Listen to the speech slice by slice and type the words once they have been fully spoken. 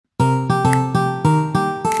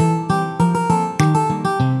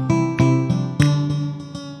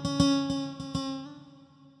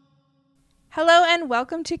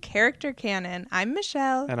welcome to Character Canon. I'm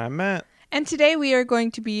Michelle. And I'm Matt. And today we are going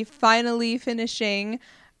to be finally finishing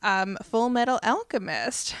Fullmetal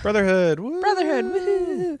Alchemist. Brotherhood. Woo! Brotherhood.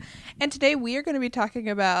 Woo! And today we are going to be talking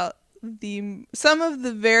about some of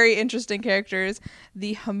the very interesting characters,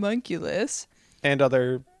 the homunculus. And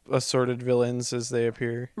other assorted villains as they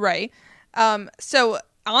appear. Right. So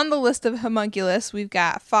on the list of homunculus, we've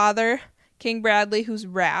got Father, King Bradley, who's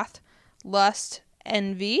wrath, lust,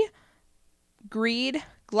 envy, greed,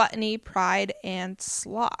 gluttony, pride, and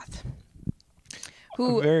sloth.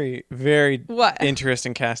 Who a very, very what?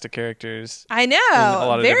 Interesting cast of characters. I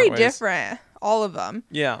know. Very different. Different. All of them.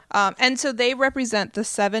 Yeah. And so they represent the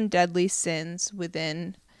 7 deadly sins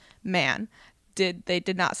within man. They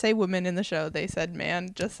did not say women in the show. They said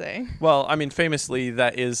man, just saying. Well, I mean, famously,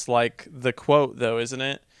 that is like the quote, though, isn't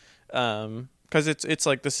it? Because it's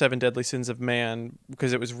like the 7 deadly sins of man,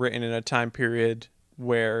 because it was written in a time period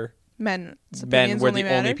where men were the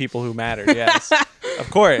only people who mattered. Yes. Of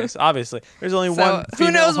course, obviously. There's only one female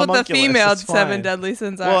who knows what the female it's 7 fine. Deadly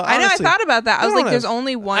sins are. Well, I know, honestly, I thought about that. I was like, there's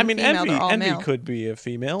only one female, they're all Envy male. could be a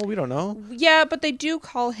female. We don't know. Yeah, but they do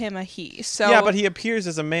call him a he. So yeah, but he appears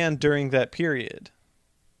as a man during that period.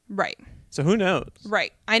 Right. So who knows?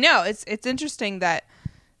 Right. I know. It's interesting that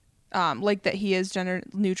like that he is gender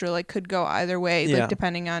neutral, like could go either way, like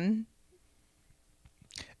depending on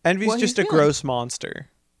Envy's just a gross monster.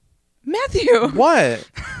 Matthew. What?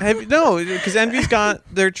 No, because Envy's got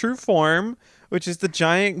their true form, which is the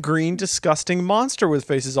giant green disgusting monster with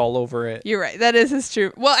faces all over it. You're right. That is his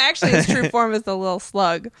true. Well, actually, his true form is the little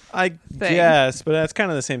slug. I guess, but that's kind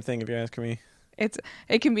of the same thing if you ask me.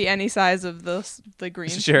 It can be any size of the green.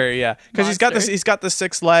 Sure, yeah, because he's got the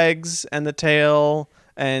 6 legs and the tail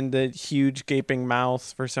and the huge gaping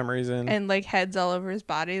mouth for some reason, and like heads all over his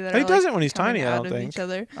body. That he doesn't like, when he's tiny. I don't think. Each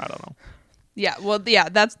other. I don't know. Yeah, well, yeah,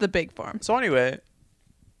 that's the big form. So anyway,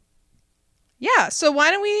 yeah. So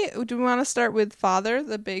why don't do we want to start with Father,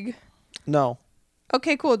 the big? No.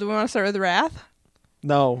 Okay, cool. Do we want to start with Wrath?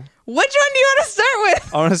 No. Which one do you want to start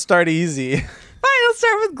with? I want to start easy. Fine, let's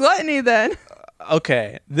start with Gluttony then.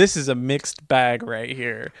 Okay, this is a mixed bag right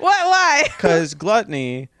here. What? Why? Because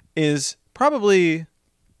Gluttony is probably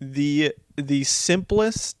the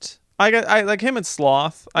simplest. I like him and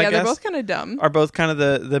Sloth. I guess they're both kind of dumb. Are both kind of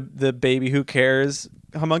the baby who cares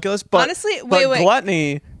homunculus. But honestly, wait.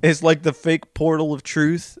 Gluttony is like the fake portal of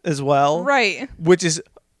truth as well, right? Which is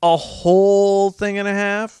a whole thing and a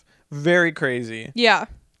half. Very crazy. Yeah,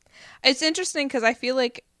 it's interesting because I feel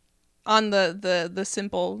like on the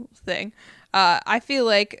simple thing, I feel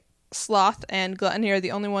like Sloth and Gluttony are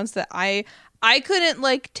the only ones that I couldn't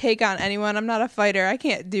like take on anyone. I'm not a fighter. I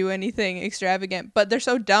can't do anything extravagant, but they're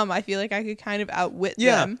so dumb. I feel like I could kind of outwit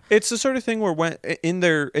them. It's the sort of thing where when in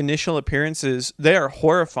their initial appearances, they are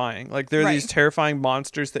horrifying. Like they're these terrifying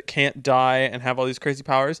monsters that can't die and have all these crazy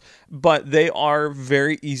powers, but they are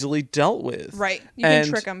very easily dealt with. Right. You can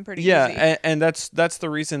trick them pretty easy. Yeah, and that's the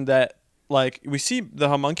reason that like we see the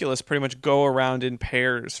homunculus pretty much go around in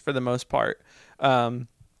pairs for the most part.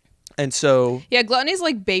 And so yeah, Gluttony's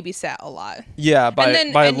like babysat a lot. Yeah,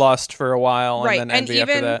 by lust for a while, right. And then envy and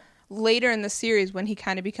after that. Later in the series, when he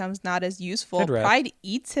kind of becomes not as useful, pride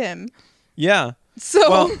eats him. Yeah.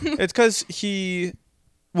 So it's because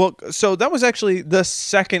so that was actually the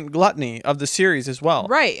second Gluttony of the series as well,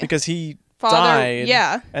 right? Because he died,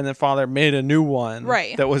 yeah, and then Father made a new one,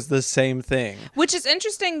 right? That was the same thing. Which is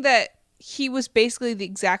interesting that he was basically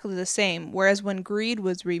exactly the same, whereas when Greed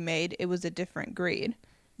was remade, it was a different Greed.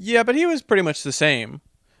 Yeah, but he was pretty much the same.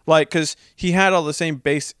 Like, because he had all the same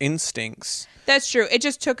base instincts. That's true. It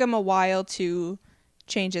just took him a while to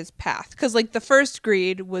change his path. Because, like, the first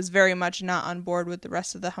Greed was very much not on board with the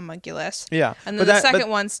rest of the homunculus. Yeah. And then the second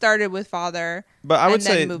one started with Father. But I would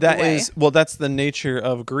say that away. That's the nature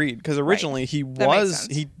of Greed. Because originally he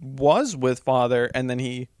was with Father, and then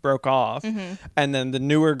he broke off. Mm-hmm. And then the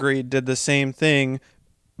newer Greed did the same thing,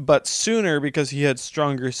 but sooner because he had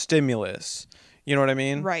stronger stimulus. You know what I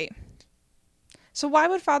mean? Right. So why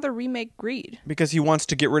would Father remake Greed? Because he wants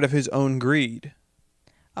to get rid of his own greed.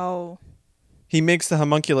 Oh. He makes the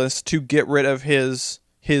homunculus to get rid of his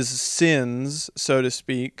sins, so to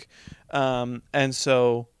speak. And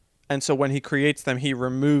so when he creates them, he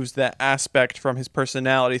removes that aspect from his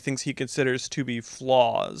personality, things he considers to be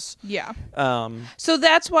flaws. Yeah. So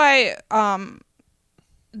that's why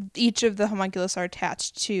each of the homunculus are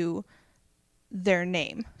attached to their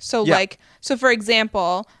name. So so for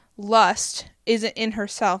example, Lust isn't in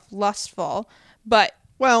herself lustful, but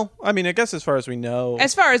well, I mean, I guess as far as we know,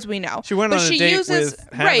 she went on a date with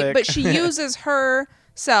Havoc. Right, but she uses her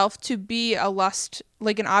self to be a lust,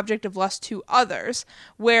 like an object of lust to others,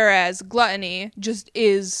 whereas gluttony just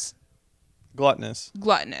is gluttonous.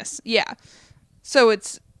 Yeah. So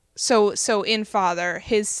it's so in Father,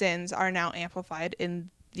 his sins are now amplified in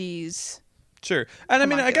these. Sure. And I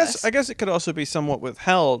mean, I guess it could also be somewhat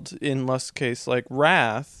withheld in Lust's case, like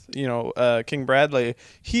Wrath, King Bradley.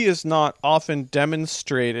 He is not often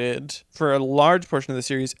demonstrated for a large portion of the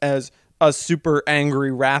series as a super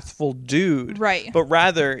angry, wrathful dude. Right. But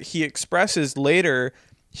rather, he expresses later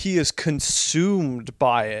he is consumed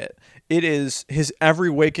by it. It is his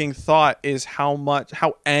every waking thought is how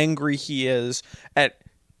angry he is at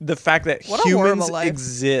the fact that humans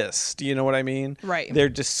exist. You know what I mean? Right. They're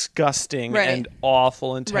disgusting and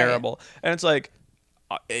awful and terrible. Right. And it's like,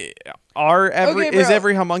 is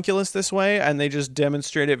every homunculus this way? And they just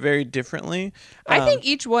demonstrate it very differently. I think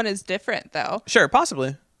each one is different, though. Sure,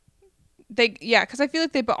 possibly. Because I feel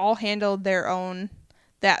like they all handled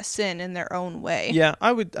that sin in their own way. Yeah,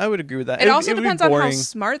 I would agree with that. It also depends on how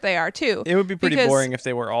smart they are too. It would be pretty boring if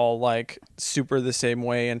they were all like super the same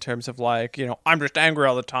way in terms of like, I'm just angry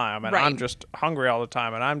all the time and I'm just hungry all the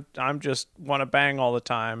time and I'm just want to bang all the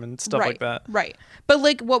time and stuff like that. Right. But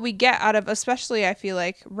like what we get out of, especially I feel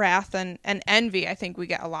like Wrath and envy, I think we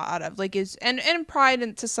get a lot out of, like is and pride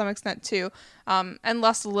and to some extent too. And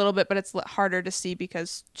Lust a little bit, but it's harder to see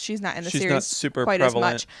because she's not in the series not super quite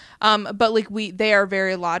prevalent. as much. But like they are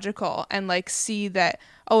very logical and like see that,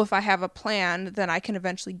 if I have a plan, then I can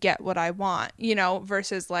eventually get what I want,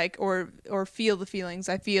 versus like or feel the feelings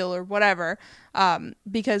I feel or whatever,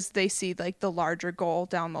 because they see like the larger goal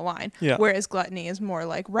down the line. Yeah. Whereas gluttony is more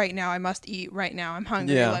like right now I must eat, right now I'm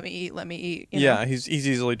hungry, let me eat. Yeah, he's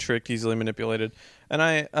easily tricked, easily manipulated.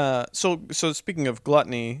 And so speaking of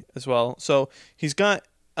gluttony as well, so he's got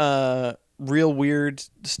real weird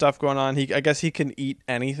stuff going on. I guess he can eat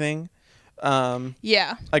anything.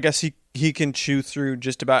 Yeah. I guess he can chew through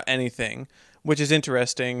just about anything, which is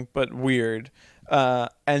interesting but weird.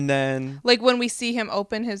 And then like when we see him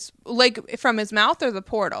open his from his mouth or the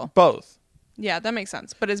portal? Both. Yeah, that makes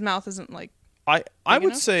sense. But his mouth isn't like I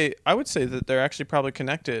would say that they're actually probably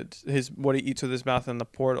connected. What he eats with his mouth and the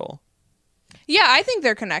portal. Yeah, I think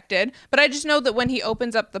they're connected, but I just know that when he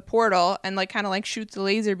opens up the portal and like kind of like shoots a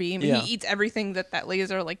laser beam, he eats everything that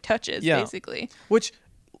laser like touches, basically. Which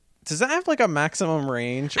does that have like a maximum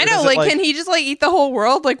range? I know, can he just like eat the whole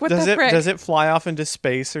world? Like what the frick? Does it fly off into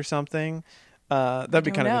space or something? That'd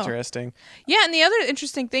be kind of interesting. Yeah, and the other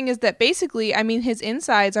interesting thing is that basically, I mean, his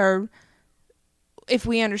insides are, if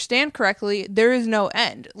we understand correctly, there is no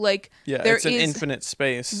end. Like it's an infinite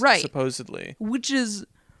space, supposedly, which is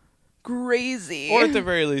crazy. Or at the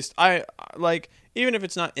very least, I like, even if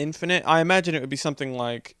it's not infinite, I imagine it would be something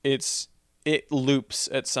like it loops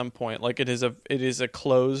at some point. Like it is a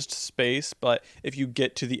closed space, but if you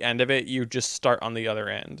get to the end of it, you just start on the other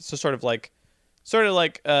end. So sort of like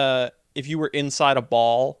if you were inside a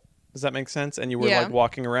ball, does that make sense? And you were like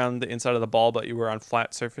walking around the inside of the ball, but you were on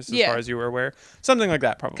flat surface as far as you were aware. Something like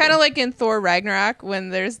that, probably. Kind of like in Thor Ragnarok when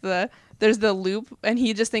there's the loop and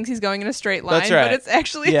he just thinks he's going in a straight line, That's right. but it's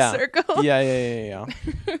actually a circle. Yeah.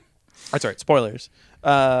 That's right. Spoilers.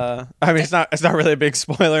 I mean, it's not really a big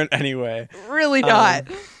spoiler in any way. Really not.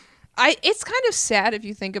 It's kind of sad if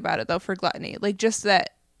you think about it though, for gluttony. Like just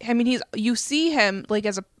that, I mean, you see him like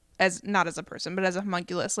as not as a person, but as a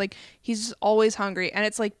homunculus. Like he's just always hungry, and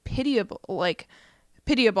it's like pitiable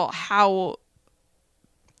how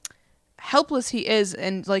helpless he is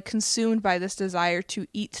and like consumed by this desire to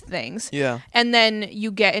eat things. Yeah. And then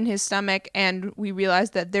you get in his stomach and we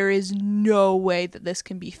realize that there is no way that this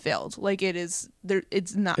can be filled. Like it's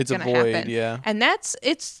not going to happen. Yeah. And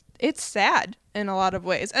it's sad in a lot of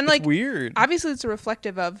ways. And like weird. Obviously it's a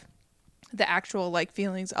reflective of the actual like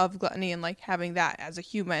feelings of gluttony and like having that as a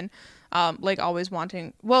human, like always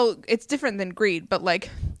wanting, well, it's different than greed, but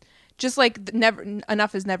like just like never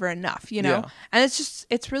enough is never enough, and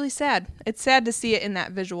it's really sad. It's sad to see it in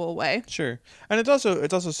that visual way. Sure. And it's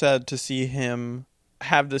also sad to see him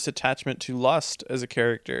have this attachment to Lust as a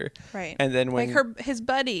character, right? And then when his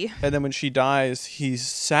buddy, and then when she dies, he's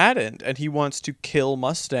saddened and he wants to kill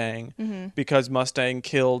Mustang because Mustang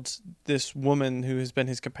killed this woman who has been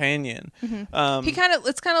his companion. It's kind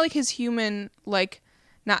of like his human, like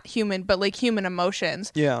not human, but like human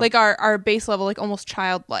emotions. Yeah. Like our base level, like almost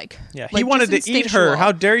childlike. Yeah. Like he wanted to eat her.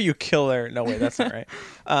 How dare you kill her? No way, that's not right.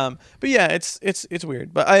 But yeah, it's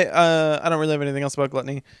weird. But I don't really have anything else about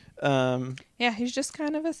gluttony. Yeah, he's just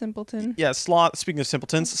kind of a simpleton. Yeah, Sloth. Speaking of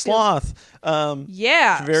simpletons, Sloth.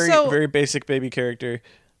 Very basic baby character.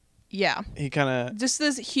 Yeah. He kind of just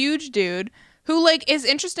this huge dude who like is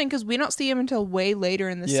interesting because we don't see him until way later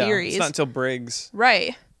in the series. It's not until Briggs.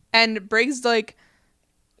 Right. And Briggs like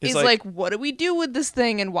is like, what do we do with this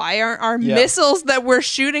thing, and why aren't our missiles that we're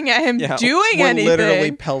shooting at him doing anything? We're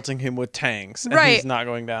literally pelting him with tanks, and he's not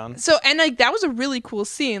going down. So, and like that was a really cool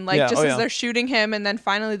scene, like as they're shooting him, and then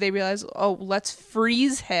finally they realize, oh, let's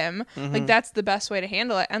freeze him. Mm-hmm. Like that's the best way to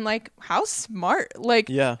handle it, and like how smart, like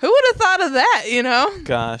who would have thought of that, you know?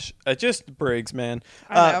 Gosh, just Briggs, man.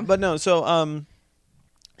 But no, so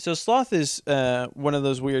Sloth is one of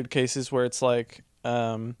those weird cases where it's like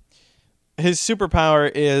his superpower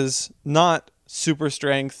is not super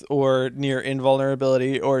strength or near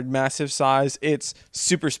invulnerability or massive size. It's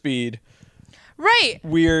super speed. Right.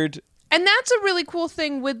 Weird. And that's a really cool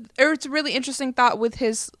thing it's a really interesting thought with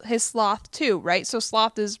his sloth too, right? So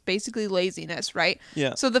sloth is basically laziness, right?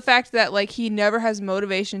 Yeah. So the fact that like he never has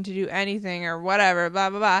motivation to do anything or whatever, blah,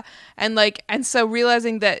 blah, blah. And so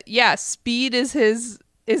realizing that, speed is his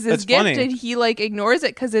gift, funny. And he like ignores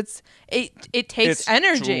it because it takes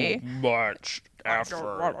energy. Too much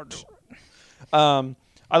effort.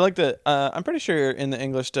 I like that. I'm pretty sure in the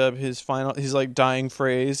English dub, his like dying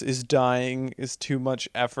phrase is "dying is too much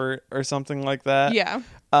effort" or something like that. Yeah.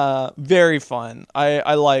 Very fun.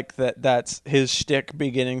 I like that. That's his shtick,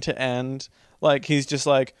 beginning to end. Like he's just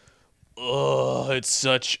like, oh, it's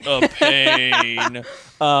such a pain.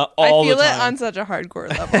 I feel it on such a hardcore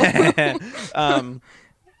level.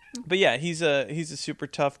 But yeah, he's a super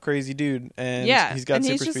tough, crazy dude, and he's got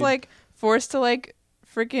super he's just speed. like forced to like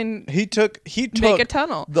freaking he took make a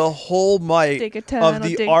tunnel. The whole might of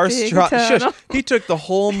the Armstrong. He took the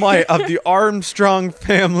whole might of the Armstrong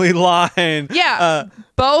family line. Yeah.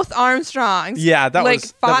 Both Armstrongs. Yeah,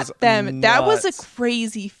 fought them. Nuts. That was a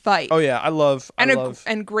crazy fight. Oh yeah, I love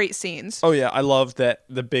and great scenes. Oh yeah, I love that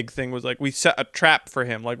the big thing was like we set a trap for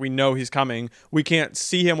him. Like we know he's coming. We can't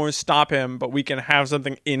see him or stop him, but we can have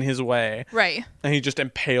something in his way. Right. And he just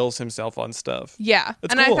impales himself on stuff. Yeah.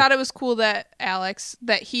 That's cool. I thought it was cool that Alex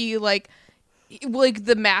he like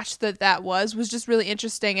the match that was just really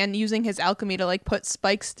interesting, and using his alchemy to like put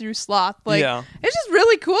spikes through Sloth, like it's just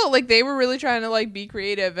really cool. Like they were really trying to like be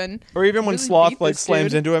creative, and or even when Sloth like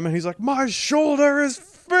slams into him and he's like, my shoulder is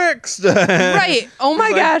fixed. Right. Oh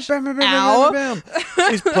my gosh. Bam, bam, bam, ow. Bam, bam,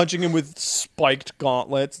 bam. He's punching him with spiked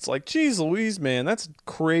gauntlets. It's like, geez Louise, man, that's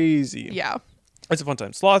crazy. Yeah, it's a fun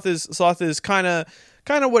time. Sloth is kind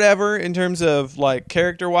of whatever in terms of like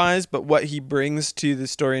character wise, but what he brings to the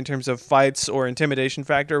story in terms of fights or intimidation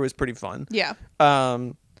factor was pretty fun. Yeah.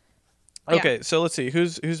 Okay, so let's see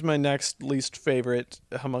who's my next least favorite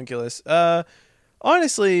homunculus.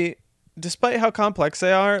 Honestly, despite how complex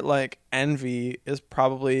they are, like Envy is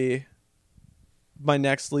probably my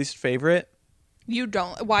next least favorite.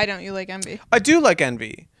 Why don't you like Envy? I do like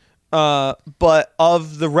Envy. But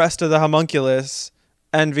of the rest of the homunculus,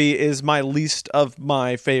 Envy is my least of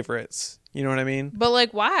my favorites. You know what I mean? But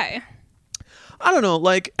like, why? I don't know.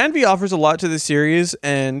 Like, Envy offers a lot to the series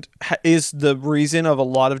and is the reason of a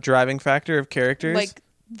lot of driving factor of characters. Like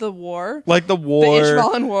the war, the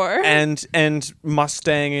Ishvalan War, and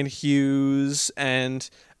Mustang and Hughes and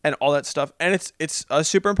all that stuff. And it's a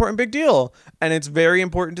super important big deal, and it's very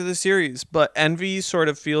important to the series. But Envy sort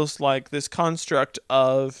of feels like this construct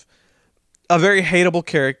of a very hateable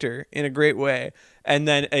character in a great way, and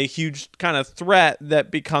then a huge kind of threat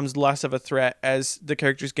that becomes less of a threat as the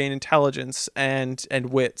characters gain intelligence and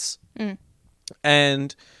wits.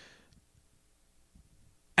 And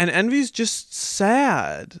Envy's just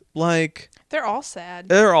sad. Like, they're all sad,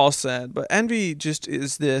 but Envy just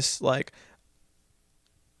is this, like,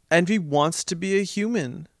 Envy wants to be a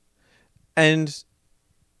human and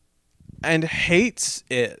hates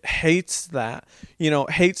that,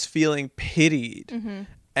 hates feeling pitied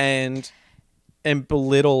and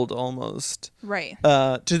belittled almost, right?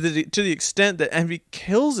 To the extent that Envy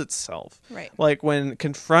kills itself, right? Like when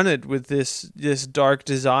confronted with this dark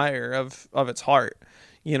desire of its heart,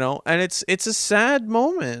 and it's a sad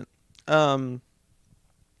moment. I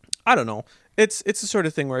don't know. It's the sort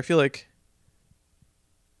of thing where I feel like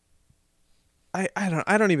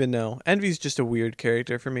I don't even know. Envy's just a weird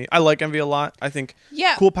character for me. I like Envy a lot. I think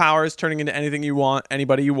cool powers, turning into anything you want,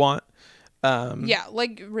 anybody you want.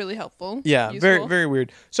 Like really helpful. Yeah, useful. very, very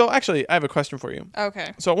weird. So actually, I have a question for you.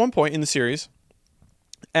 Okay. So at one point in the series,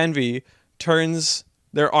 Envy turns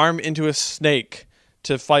their arm into a snake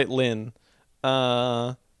to fight Lynn.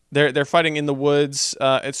 They're fighting in the woods.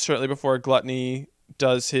 It's shortly before Gluttony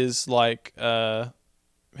does his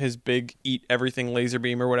his big eat everything laser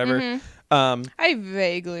beam or whatever. I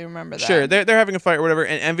vaguely remember that. Sure, they're having a fight or whatever,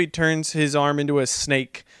 and Envy turns his arm into a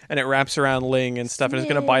snake, and it wraps around Ling and stuff, and it's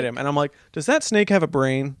gonna bite him. And I'm like, does that snake have a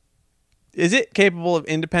brain? is it capable of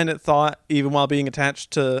independent thought even while being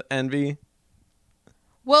attached to envy?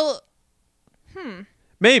 Well,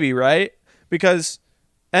 maybe, right? Because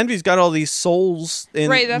envy's got all these souls in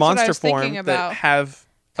monster form that have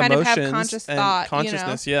kind emotions of have conscious and thought,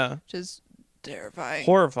 consciousness, which is terrifying,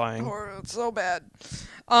 horrifying. It's so bad.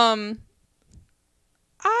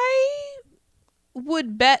 I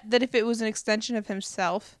would bet that if it was an extension of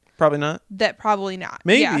himself, probably not. Probably not.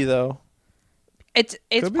 Maybe though. It's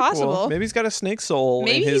possible. Cool. Maybe he's got a snake soul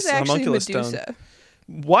Maybe in his he's actually homunculus Medusa. stone.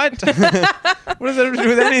 What? What does that have to do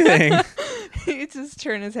with anything? He just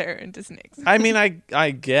turn his hair into snakes. I mean,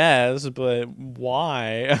 I guess, but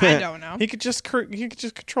why? I don't know. He could just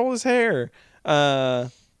control his hair.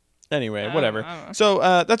 Anyway, whatever. I don't know. So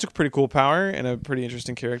that's a pretty cool power and a pretty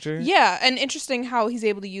interesting character. Yeah, and interesting how he's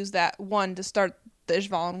able to use that, one, to start the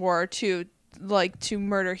Ishvalan War, two, like, to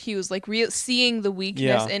murder Hughes. Like, seeing the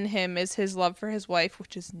weakness in him is his love for his wife,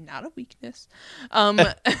 which is not a weakness.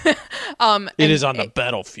 It is on the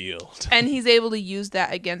battlefield. And he's able to use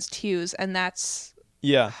that against Hughes, and that's...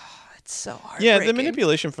 Yeah. It's so heartbreaking. Yeah, the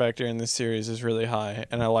manipulation factor in this series is really high,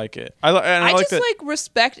 and I like it. I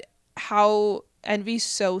respect how... Envy's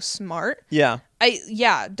so smart. Yeah.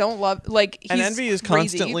 Don't love, like, he's and Envy is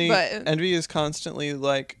constantly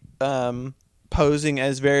like posing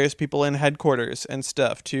as various people in headquarters and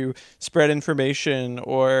stuff to spread information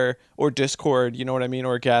or discord, you know what I mean,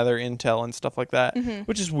 or gather intel and stuff like that,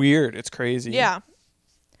 which is weird. It's crazy. Yeah.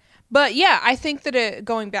 But yeah, I think that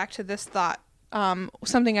going back to this thought,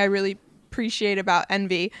 something I really appreciate about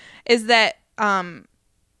Envy is that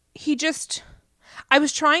he just... I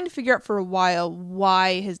was trying to figure out for a while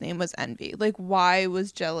why his name was Envy. Like, why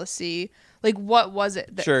was jealousy? Like, what was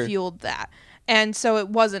it that fueled that? And so it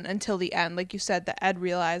wasn't until the end, like you said, that Ed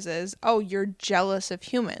realizes, oh, you're jealous of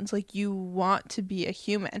humans. Like, you want to be a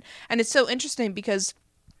human. And it's so interesting because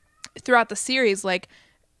throughout the series, like,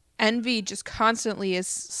 Envy just constantly is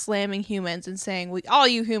slamming humans and saying, well, all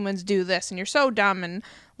you humans do this and you're so dumb and,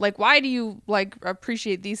 like, why do you, like,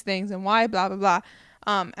 appreciate these things and why blah, blah, blah.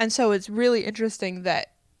 And so it's really interesting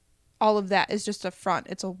that all of that is just a front.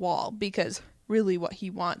 It's a wall, because really what he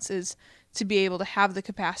wants is to be able to have the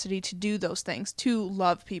capacity to do those things, to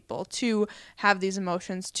love people, to have these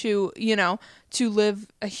emotions, to, to live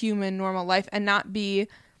a human normal life and not be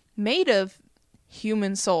made of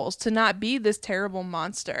human souls, to not be this terrible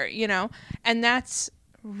monster, and that's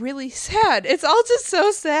really sad. It's all just so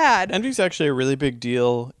sad. Envy's actually a really big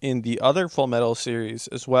deal in the other Fullmetal series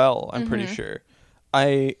as well, I'm pretty sure.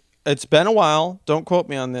 It's been a while. Don't quote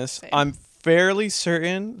me on this. Same. I'm fairly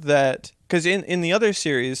certain that, because in the other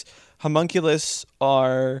series, homunculus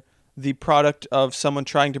are the product of someone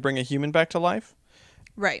trying to bring a human back to life.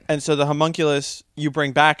 Right. And so the homunculus you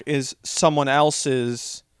bring back is someone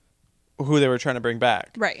else's who they were trying to bring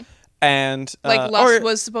back. Right. And Lust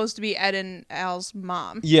was supposed to be Ed and Al's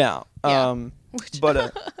mom. Yeah.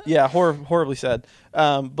 But horribly sad.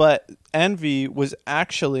 But Envy was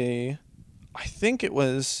actually, I think it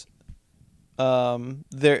was Ed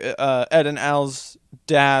and Al's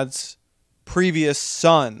dad's previous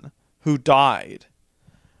son who died.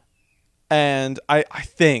 And I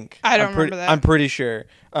think I don't remember that. I'm pretty sure.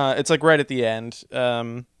 It's like right at the end.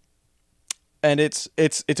 And it's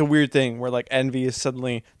a weird thing where like Envy is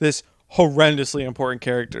suddenly this horrendously important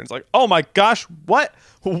character. It's like, oh my gosh, what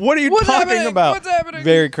are you talking about? What's happening?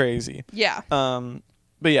 Very crazy. Yeah.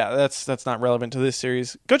 But yeah, that's not relevant to this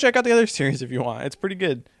series. Go check out the other series if you want. It's pretty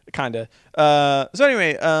good, kinda. So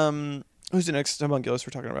anyway, who's the next homunculus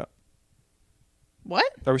we're talking about? What?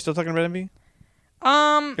 Are we still talking about Envy?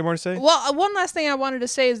 Got more to say? Well, one last thing I wanted to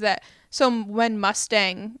say is that when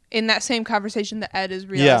Mustang, in that same conversation that Ed is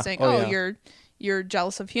realizing, you're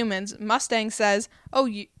jealous of humans, Mustang says,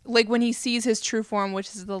 like when he sees his true form, which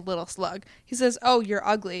is the little slug, he says, oh, you're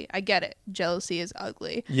ugly. I get it. Jealousy is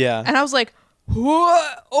ugly. Yeah. And I was like,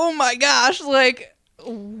 what? Oh my gosh, like,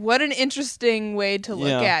 what an interesting way to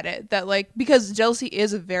look at it. That, like, because jealousy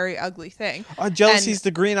is a very ugly thing. Jealousy's the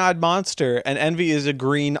green-eyed monster, and envy is a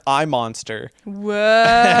green eye monster.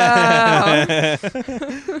 Wow.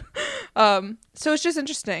 So it's just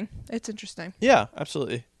interesting. It's interesting. Yeah,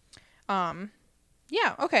 absolutely.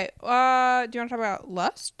 Yeah, okay. Do you want to talk about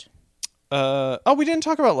Lust? We didn't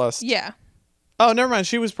talk about Lust. Yeah. Oh, never mind.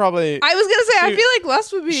 She was probably... I was going to say, I feel like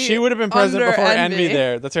Lust would be... She would have been present before Envy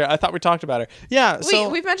there. That's right. I thought we talked about her. Yeah,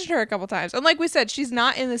 we've mentioned her a couple times. And like we said, she's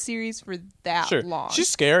not in the series for that long. She's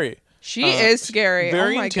scary. She is scary.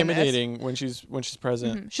 Very oh my intimidating goodness. when she's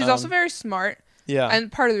present. Mm-hmm. She's also very smart. Yeah.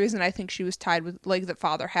 And part of the reason I think she was tied with... Like, the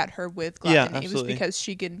father had her with gluttony was because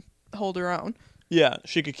she could hold her own. Yeah,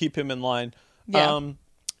 she could keep him in line. Yeah.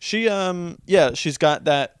 She's got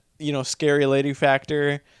that scary lady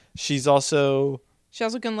factor. She also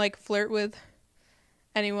can like flirt with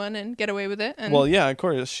anyone and get away with it. And well, yeah, of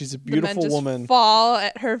course. She's a beautiful woman. Fall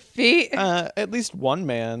at her feet. At least one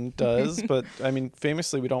man does, but I mean,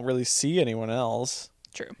 famously, we don't really see anyone else.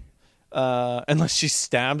 True. Unless she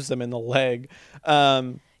stabs them in the leg.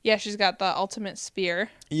 Yeah, she's got the ultimate spear.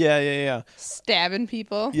 Yeah. Stabbing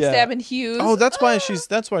people. Yeah. Stabbing Hughes. Oh, that's why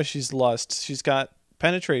she's lust. She's got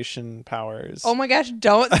penetration powers. Oh my gosh,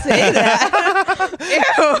 don't say that.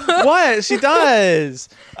 Ew. What? She does.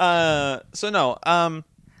 So no.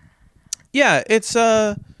 Yeah, it's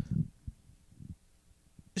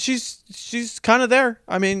she's kind of there.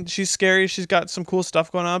 I mean, she's scary. She's got some cool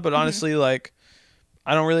stuff going on, but honestly, like,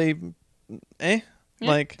 I don't really Yeah.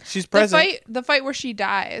 Like, she's present. The fight where she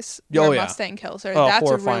dies, where Mustang kills her, that's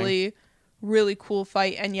horrifying. A really, really cool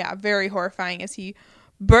fight. And yeah, very horrifying as he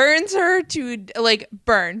burns her to, like,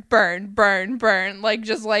 burn, like,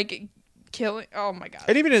 just, like, killing. Oh, my God.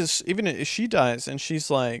 And even as she dies and she's,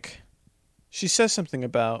 like, she says something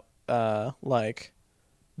about, like,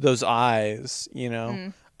 those eyes,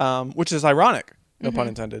 which is ironic, no pun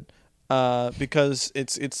intended, because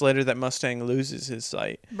it's later that Mustang loses his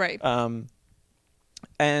sight. Right.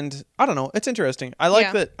 And I don't know, it's interesting. I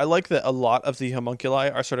like that a lot of the homunculi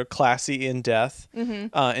are sort of classy in death,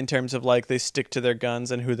 in terms of, like, they stick to their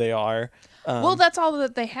guns and who they are. Well, that's all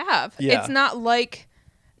that they have. Yeah. It's not like,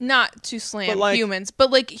 not to slam humans,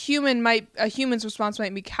 but like a human's response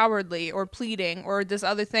might be cowardly or pleading or this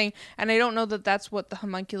other thing, and I don't know that that's what the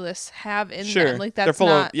homunculus have in them. Like, that's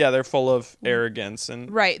they're full of arrogance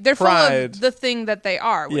and right. They're pride. Full of the thing that they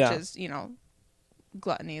are, which is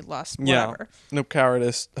gluttony, lust, whatever. Yeah, no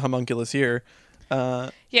cowardice homunculus here.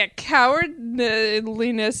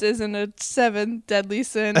 Cowardliness isn't a 7th deadly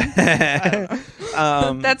sin.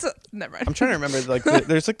 That's never mind. I'm trying to remember, like,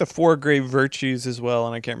 there's like the 4 grave virtues as well,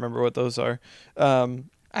 and I can't remember what those are. I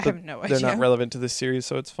have no idea. They're not relevant to this series,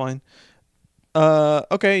 so it's fine.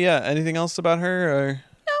 Okay, yeah. Anything else about her? Or?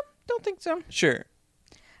 No, don't think so. Sure.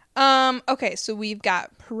 Okay, so we've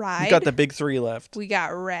got pride. We've got the big 3 left. We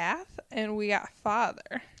got wrath, and we got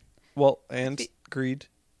father. Well, and greed.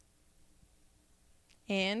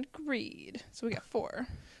 And greed. So we got 4.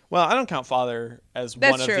 Well, I don't count father as one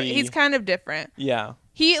of the... That's true. He's kind of different. Yeah.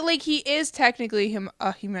 He is technically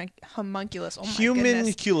a homunculus. Oh my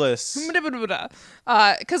Humunculus. Goodness.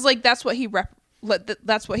 Because, like, that's what he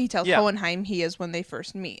tells Hohenheim he is when they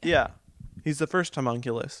first meet. Yeah. He's the first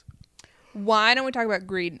homunculus. Why don't we talk about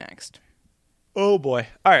greed next? Oh, boy.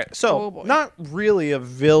 All right. So, not really a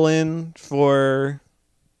villain for,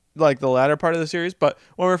 like, the latter part of the series, but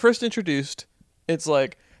when we're first introduced, it's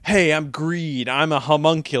like, hey, I'm greed. I'm a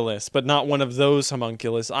homunculus, but not one of those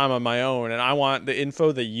homunculus. I'm on my own, and I want the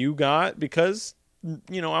info that you got because, I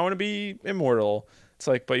want to be immortal. It's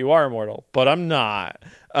like, but you are immortal, but I'm not.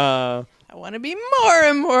 I want to be more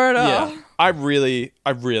immortal. Yeah. I really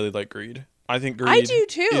like greed. I think greed I do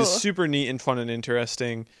too. Is super neat and fun and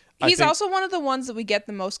interesting. He's also one of the ones that we get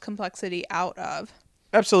the most complexity out of.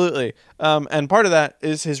 Absolutely. And part of that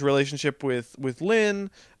is his relationship with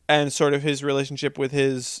Lynn and sort of his relationship with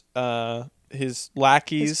his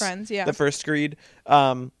lackeys, his friends, the first greed.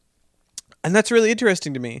 And that's really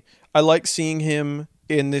interesting to me. I like seeing him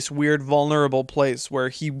in this weird vulnerable place where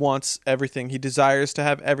he wants everything. He desires to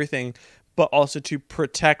have everything, but also to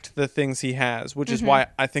protect the things he has, which is why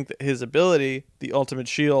I think that his ability, the ultimate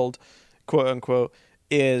shield, quote unquote,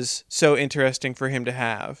 is so interesting for him to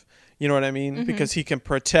have. You know what I mean? Because he can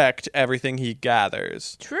protect everything he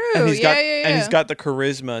gathers. True. And he's got the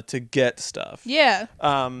charisma to get stuff. Yeah.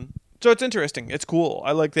 So it's interesting. It's cool.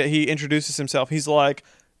 I like that he introduces himself. He's like,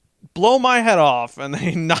 blow my head off, and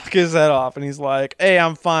they knock his head off, and he's like, hey,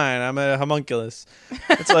 I'm fine. I'm a homunculus.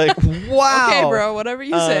 It's like, wow. Okay, bro. Whatever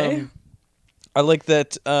you say. I like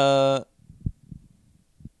that.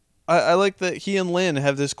 I like that he and Lynn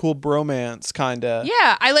have this cool bromance, kind of.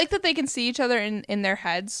 Yeah, I like that they can see each other in their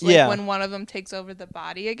heads, like when one of them takes over the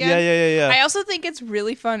body again. Yeah. I also think it's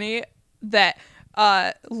really funny that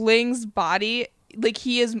Ling's body, like,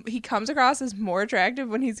 he comes across as more attractive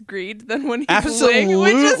when he's greed than when he's Ling,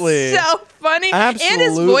 which is so funny. Absolutely. And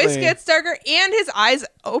his voice gets darker and his eyes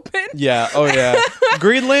open. Yeah. Oh yeah.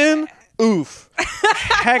 Greed Lynn. Oof.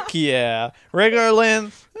 Heck yeah. Regular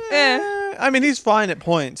Lynn. I mean, he's fine at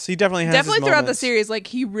points. He definitely has his throughout the moments. series, like,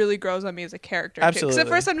 he really grows on me as a character. Absolutely. Because at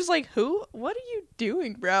first I'm just like, who? What are you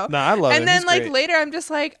doing, bro? No, I love it. And then, he's like, great. later I'm just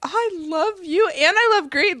like, oh, I love you and I love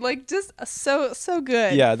Greed. Like, just so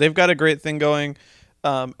good. Yeah, they've got a great thing going.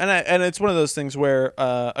 And it's one of those things where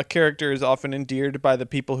a character is often endeared by the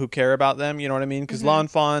people who care about them. You know what I mean? Because Lan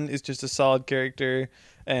Fan is just a solid character.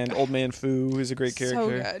 and Old Man Fu is a great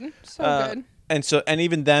character. So good. And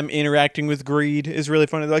even them interacting with Greed is really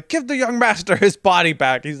funny. They're like, give the young master his body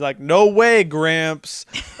back. He's like, no way, Gramps.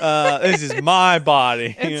 This is my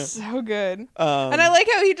body. It's so good. And I like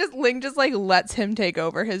how Ling just like lets him take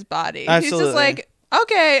over his body. Absolutely. He's just like,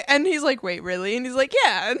 okay. And he's like, wait, really? And he's like,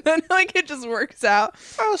 yeah. And then like it just works out.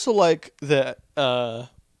 I also like that.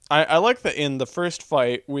 I like that in the first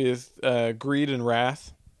fight with Greed and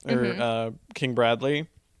Wrath, or King Bradley,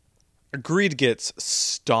 Greed gets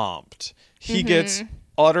stomped. He gets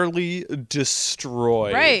utterly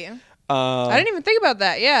destroyed. Right. I didn't even think about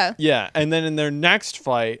that. Yeah. Yeah, and then in their next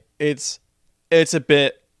fight, it's a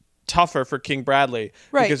bit tougher for King Bradley,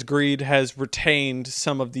 right, because Greed has retained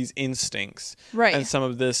some of these instincts, right, and some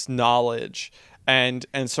of this knowledge, and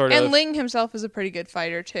sort of. And Ling himself is a pretty good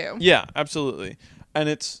fighter too. Yeah, absolutely, and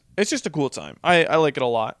it's just a cool time. I like it a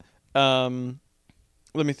lot.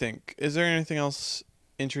 Let me think. Is there anything else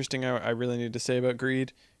interesting I really need to say about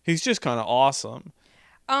Greed? He's just kind of awesome.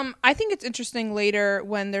 I think it's interesting later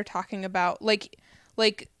when they're talking about like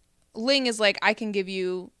Ling is like, I can give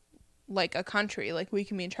you like a country, like we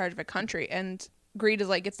can be in charge of a country, and Greed is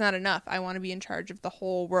like, it's not enough. I want to be in charge of the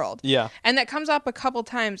whole world. Yeah. And that comes up a couple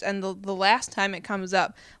times, and the last time it comes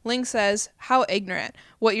up, Ling says, how ignorant.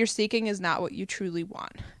 What you're seeking is not what you truly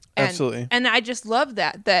want. Absolutely. And I just love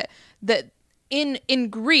that in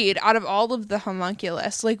Greed, out of all of the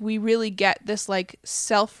homunculus, like we really get this like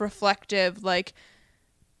self-reflective, like,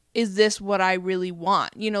 is this what I really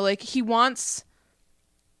want? You know, like he wants,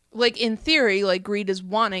 like in theory, like Greed is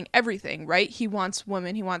wanting everything, right? He wants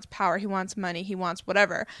women, he wants power, he wants money, he wants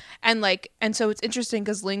whatever. And so it's interesting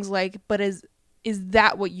because Ling's like, but is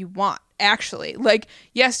that what you want actually? Like,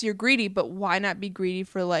 yes, you're greedy, but why not be greedy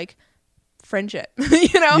for like friendship?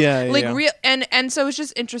 You know? Yeah, like yeah. real, and so it's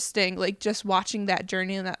just interesting, like just watching that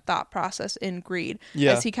journey and that thought process in Greed,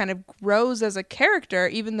 as he kind of grows as a character,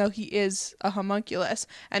 even though he is a homunculus,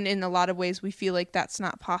 and in a lot of ways we feel like that's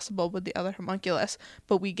not possible with the other homunculus,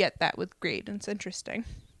 but we get that with Greed, and it's interesting.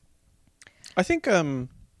 I think I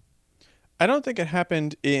don't think it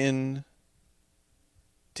happened in.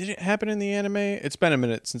 Did it happen in the anime? It's been a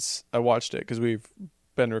minute since I watched it because we've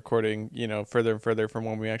been recording, further and further from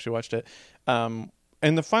when we actually watched it.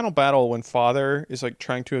 In the final battle, when Father is like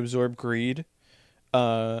trying to absorb Greed,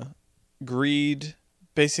 Greed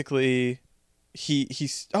basically he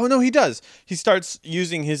does. He starts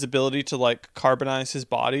using his ability to like carbonize his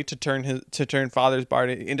body to turn Father's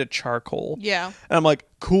body into charcoal. Yeah. And I'm like,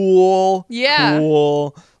 cool. Yeah.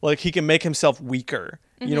 Cool. Like he can make himself weaker.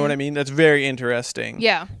 You know what I mean? That's very interesting.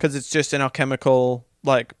 Yeah. Because it's just an alchemical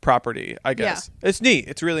like property, I guess. Yeah. It's neat.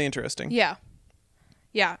 It's really interesting. Yeah.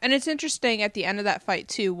 Yeah. And it's interesting at the end of that fight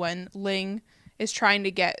too, when Ling is trying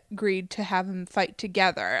to get Greed to have him fight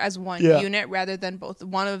together as one unit rather than both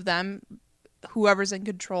one of them, whoever's in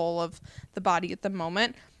control of the body at the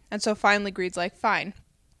moment. And so finally Greed's like, fine,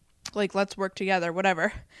 like let's work together,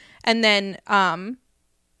 whatever. And then and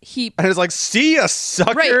it's like, see ya,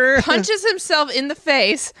 sucker. Right, punches himself in the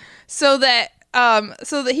face so that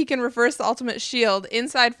he can reverse the ultimate shield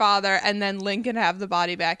inside Father, and then Ling can have the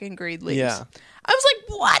body back and Greed leaves. Yeah. I was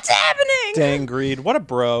like, what's happening? Dang, Greed. What a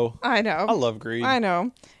bro. I know. I love Greed. I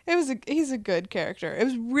know. He's a good character. It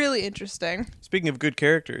was really interesting. Speaking of good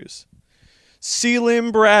characters,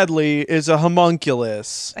 Selim Bradley is a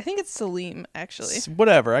homunculus. I think it's Salim, actually.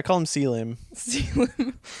 Whatever. I call him Selim.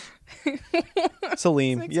 Selim.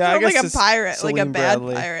 Salim. Yeah, I guess like a pirate, Salim like a bad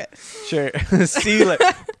Bradley. pirate. Sure. Selim.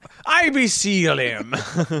 I be Selim.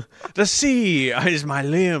 The sea is my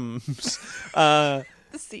limbs. The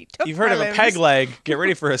sea took You've heard of limbs. A peg leg. Get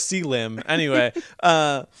ready for a sea limb. Anyway.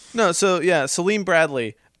 Selim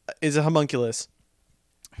Bradley is a homunculus.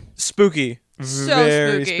 Spooky. So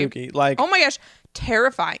very spooky. Like, oh my gosh,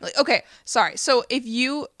 terrifying. Like, okay, sorry. So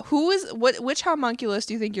which homunculus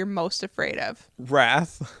do you think you're most afraid of?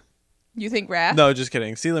 Wrath. You think Wrath? No, just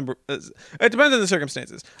kidding. Selim. It depends on the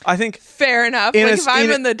circumstances. I think. Fair enough. Like if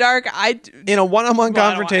I'm in the dark, in a one-on-one confrontation. I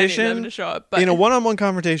don't want any of them to show up, but in a one-on-one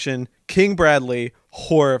confrontation, King Bradley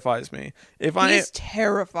horrifies me. He's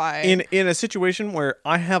terrifying. In a situation where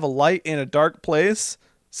I have a light in a dark place,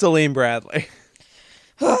 Selim Bradley.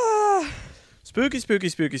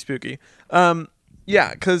 Spooky.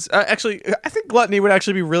 Yeah, because actually, I think Gluttony would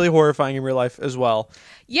actually be really horrifying in real life as well.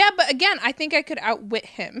 Yeah, but again, I think I could outwit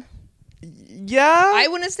him. Yeah, I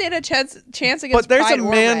wouldn't stand a chance against. But there's Pride a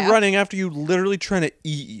or man Wrath. running after you, literally trying to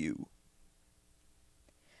eat you.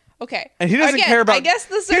 Okay, and he doesn't again, care about. I guess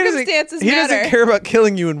the circumstances he matter. doesn't care about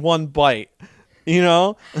killing you in one bite. You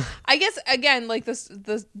know? I guess, again, like,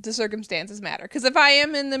 the circumstances matter. Because if I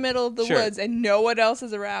am in the middle of the woods and no one else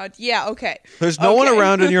is around, yeah, okay. There's no one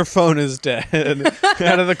around and your phone is dead.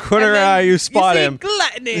 Out of the corner eye, you spot him.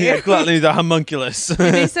 Gluttony. Yeah, Gluttony the homunculus.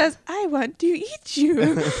 And he says, I want to eat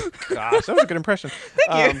you. Gosh, that was a good impression.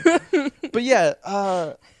 Thank you. But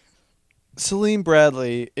yeah, Salim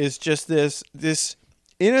Bradley is just this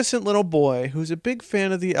innocent little boy who's a big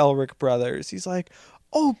fan of the Elric brothers. He's like,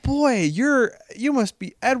 oh boy, you must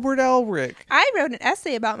be Edward Elric. I wrote an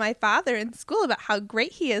essay about my father in school about how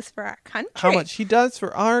great he is for our country. How much he does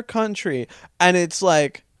for our country. And it's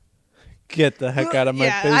like, get the heck out of my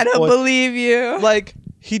face, I don't believe you. Like,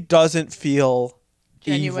 he doesn't feel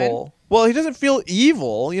genuine. Evil. Well, he doesn't feel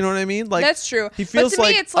evil, you know what I mean? Like, that's true. He feels but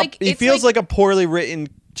to me, it's like he feels like a poorly written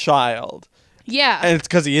child. Yeah. And it's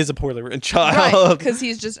because he is a poorly written child. Right, because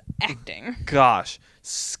he's just acting. Gosh.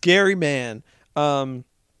 Scary man.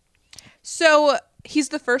 So he's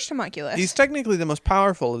the first homunculus. He's technically the most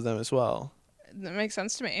powerful of them as well. That makes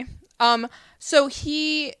sense to me. So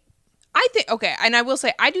I think, okay, and I will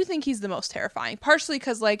say, I do think he's the most terrifying. Partially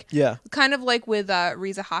because, like, kind of like with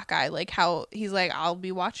Riza Hawkeye, like how he's like, I'll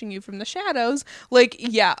be watching you from the shadows. Like,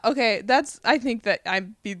 yeah, okay, I think that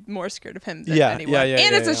I'd be more scared of him than anyone.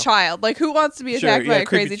 And it's a child. Like, who wants to be attacked by a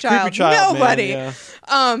crazy child? Nobody. Man,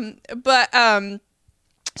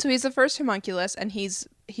 So he's the first homunculus, and he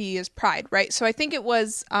is Pride, right? So I think it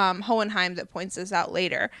was Hohenheim that points this out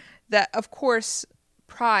later, that, of course,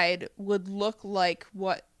 Pride would look like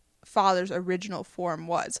what Father's original form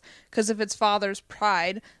was. Because if it's Father's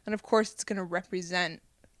Pride, then of course it's going to represent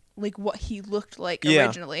like what he looked like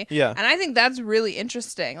originally. Yeah. And I think that's really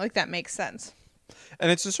interesting. Like, that makes sense.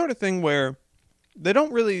 And it's the sort of thing where they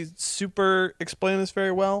don't really super explain this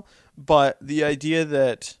very well, but the idea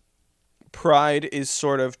that Pride is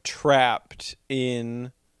sort of trapped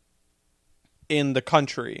in the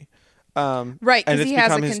country. Right, because he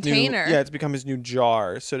has a container. It's become his new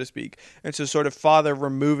jar, so to speak. And so sort of Father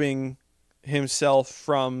removing himself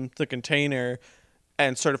from the container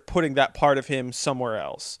and sort of putting that part of him somewhere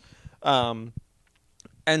else. And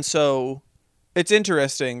so it's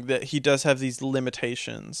interesting that he does have these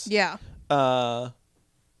limitations. Yeah. Because,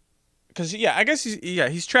 I guess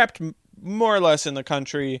he's trapped more or less in the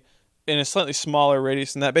country in a slightly smaller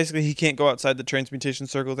radius than that. Basically, he can't go outside the transmutation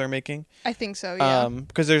circle they're making. I think so, yeah.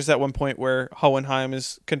 Because there's that one point where Hohenheim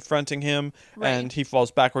is confronting him, and he falls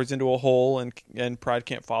backwards into a hole, and Pride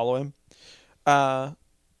can't follow him.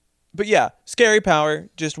 But yeah, scary power,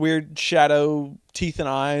 just weird shadow teeth and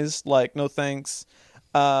eyes, like, no thanks.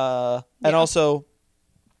 And also,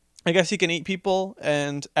 I guess he can eat people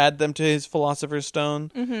and add them to his Philosopher's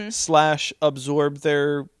Stone, / absorb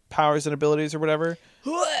their powers and abilities or whatever.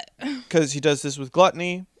 Because he does this with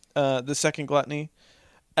Gluttony, the second Gluttony,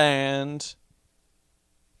 and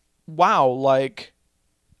wow, like,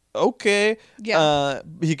 okay.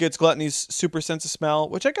 He gets Gluttony's super sense of smell,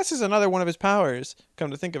 which I guess is another one of his powers, come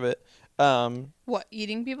to think of it. What,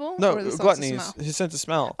 eating people? No, or the Gluttony's, his sense of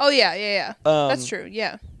smell. Oh, yeah. That's true,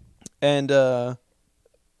 yeah. And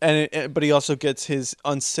but he also gets his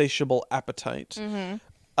unsatiable appetite.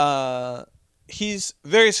 He's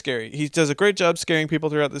very scary. He does a great job scaring people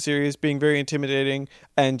throughout the series, being very intimidating,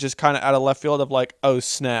 and just kind of out of left field of like, oh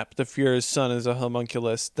snap, the Fuhrer's son is a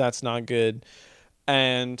homunculus. That's not good.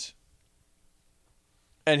 And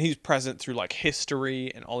he's present through like history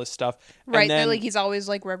and all this stuff. Right, and then, like he's always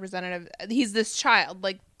like representative. He's this child,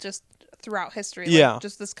 like just throughout history. Like,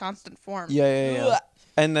 just this constant form. Yeah.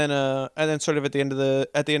 And then sort of at the end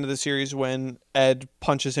of the series when Ed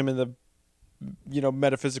punches him in the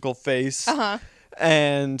metaphysical face,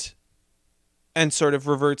 and sort of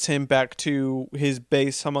reverts him back to his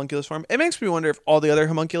base homunculus form. It makes me wonder if all the other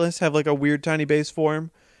homunculus have like a weird tiny base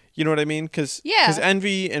form. You know what I mean? Because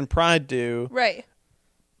Envy and Pride do. Right.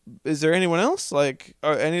 Is there anyone else? Like,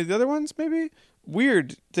 are any of the other ones maybe?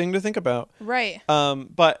 Weird thing to think about. Right.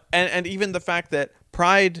 But and even the fact that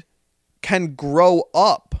Pride can grow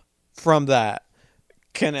up from that.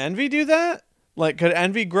 Can Envy do that? Like, could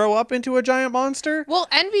Envy grow up into a giant monster? Well,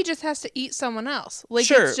 Envy just has to eat someone else. Like,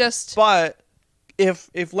 sure, it's just... But if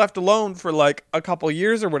left alone for, like, a couple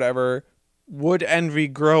years or whatever, would Envy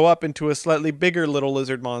grow up into a slightly bigger little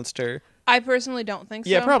lizard monster? I personally don't think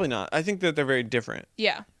so. Yeah, probably not. I think that they're very different.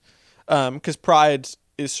 Yeah. Because Pride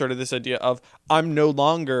is sort of this idea of, I'm no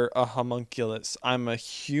longer a homunculus. I'm a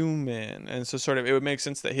human. And so sort of it would make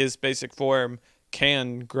sense that his basic form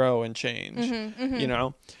can grow and change, you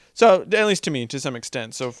know? So, at least to me, to some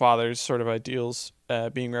extent. So, Father's sort of ideals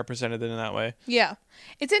being represented in that way. Yeah.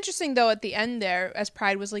 It's interesting, though, at the end there, as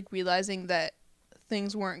Pride was, like, realizing that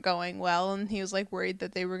things weren't going well, and he was like worried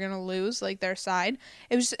that they were going to lose like their side.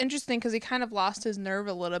 It was just interesting because he kind of lost his nerve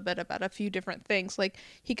a little bit about a few different things. Like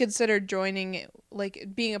he considered joining, like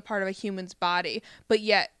being a part of a human's body, but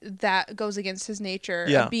yet that goes against his nature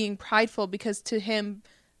of being prideful, because to him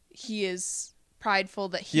he is prideful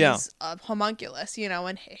that he's a homunculus, you know,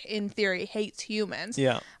 and in theory hates humans.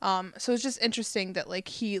 So it's just interesting that like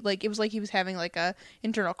he, like, it was like he was having like a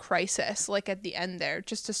internal crisis like at the end there,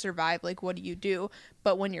 just to survive. Like, what do you do?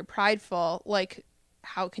 But when you're prideful, like,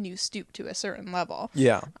 how can you stoop to a certain level?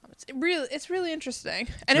 It's really interesting.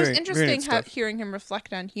 And it was interesting hearing him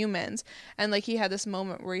reflect on humans, and like he had this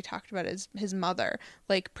moment where he talked about his mother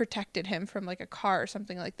like protected him from like a car or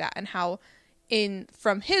something like that, and how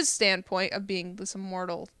from his standpoint of being this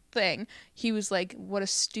immortal thing, he was like, what a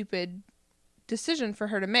stupid decision for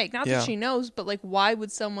her to make. Not that she knows, but like, why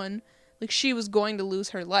would someone, like, she was going to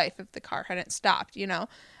lose her life if the car hadn't stopped, you know?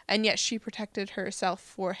 And yet she protected herself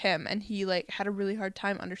for him, and he like had a really hard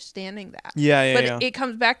time understanding that. But it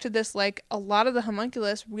comes back to this, like, a lot of the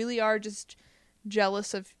homunculus really are just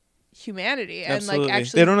jealous of humanity. Absolutely. And like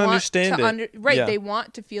actually they don't understand it. They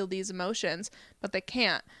want to feel these emotions, but they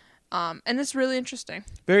can't. And it's really interesting.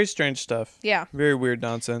 Very strange stuff. Yeah. Very weird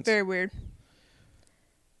nonsense. Very weird.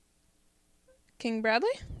 King Bradley?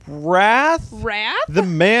 Wrath? The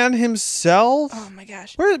man himself? Oh my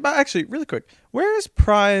gosh. Actually, really quick. Where is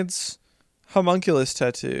Pride's homunculus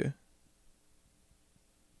tattoo?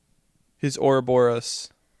 His Ouroboros.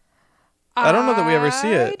 I don't know that we ever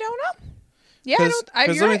see it. I don't know. Yeah, I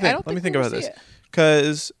don't let me think about this.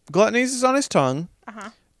 Because Gluttony's is on his tongue.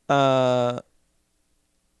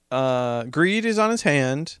 Greed is on his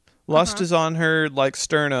hand. Lust is on her like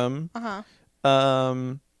sternum.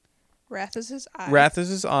 Wrath is his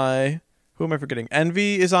eye. Who am I forgetting?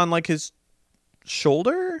 Envy is on like his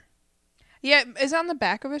shoulder. Yeah, is it on the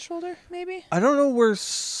back of his shoulder? Maybe. I don't know where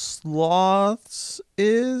Sloth's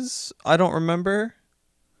is. I don't remember.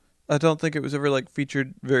 I don't think it was ever like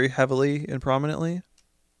featured very heavily and prominently.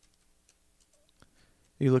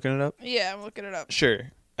 Are you looking it up? Yeah, I'm looking it up.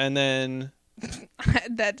 Sure. And then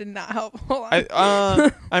that did not help. Hold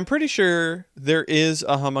on. I'm pretty sure there is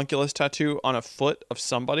a homunculus tattoo on a foot of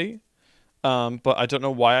somebody, but I don't know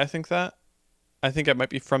why I think that. I think it might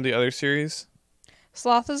be from the other series.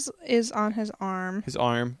 Sloth is on his arm. His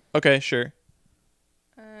arm. Okay, sure.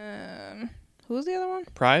 Who was the other one?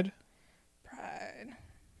 Pride.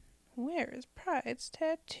 Where is Pride's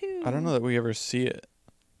tattoo? I don't know that we ever see it.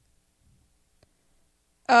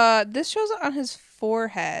 This shows it on his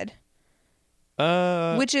forehead.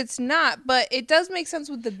 Which it's not, but it does make sense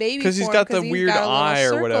with the baby form. Because he's got the weird eye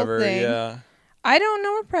or whatever. Thing. Yeah. I don't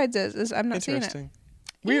know where Pride's is. I'm not seeing it.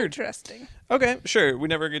 Weird. Interesting. Okay, sure. We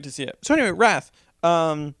never get to see it. So anyway, Wrath.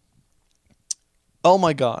 Oh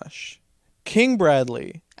my gosh. King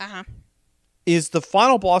Bradley is the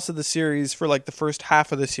final boss of the series for like the first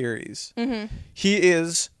half of the series. He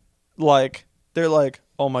is like, they're like,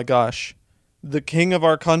 oh my gosh, the king of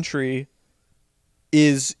our country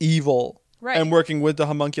is evil. Right. And working with the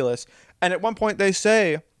homunculus. And at one point they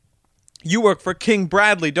say, you work for King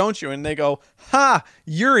Bradley, don't you? And they go, ha,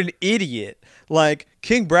 you're an idiot. Like,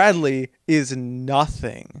 King Bradley is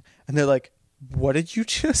nothing. And they're like, what did you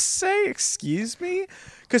just say? Excuse me?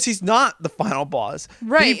 Because he's not the final boss.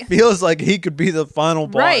 Right. He feels like he could be the final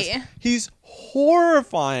boss. Right. He's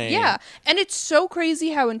horrifying. Yeah. And it's so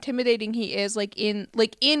crazy how intimidating he is, like in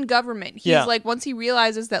government. He's like, once he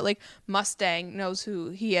realizes that like Mustang knows who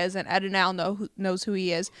he is and Edenal knows who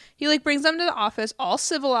he is, he like brings them to the office all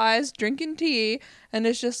civilized, drinking tea, and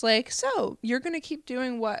it's just like, so you're gonna keep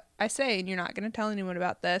doing what I say and you're not gonna tell anyone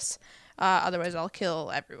about this. Otherwise I'll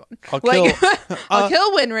kill everyone. I'll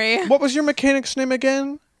kill Winry. What was your mechanic's name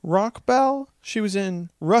again? Rock Bell? She was in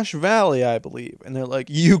Rush Valley, I believe. And they're like,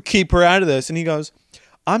 you keep her out of this. And he goes,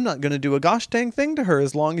 I'm not going to do a gosh dang thing to her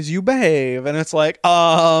as long as you behave. And it's like,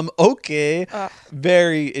 okay.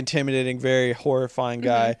 Very intimidating, very horrifying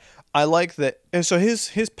guy. I like that. And so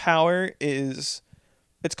his power is,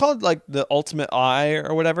 it's called like the ultimate eye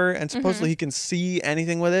or whatever. And supposedly he can see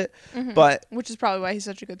anything with it. But which is probably why he's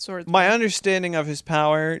such a good swordsman. My understanding of his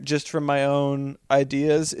power, just from my own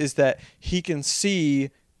ideas, is that he can see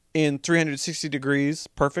in 360 degrees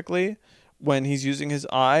perfectly when he's using his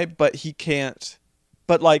eye, but he can't,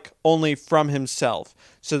 but like only from himself.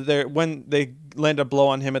 So when they land a blow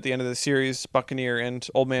on him at the end of the series, Buccaneer and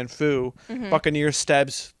Old Man Fu, Buccaneer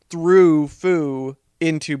stabs through Fu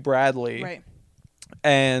into Bradley. Right.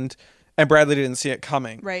 And Bradley didn't see it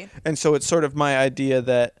coming. Right. And so it's sort of my idea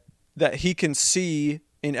that he can see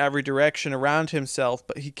in every direction around himself,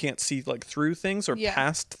 but he can't see like through things or Yeah.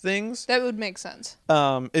 past things. That would make sense.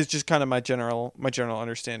 Is just kind of my general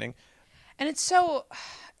understanding. And it's so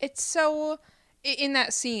in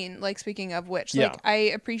that scene, like, speaking of which, Yeah. like, I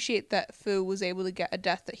appreciate that Fu was able to get a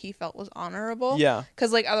death that he felt was honorable. Yeah.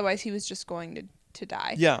 Because, like, otherwise he was just going to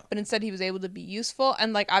die. Yeah. But instead he was able to be useful.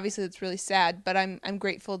 And, like, obviously it's really sad, but I'm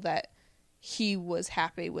grateful that he was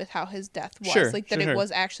happy with how his death was. Sure, like, that sure. it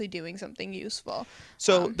was actually doing something useful.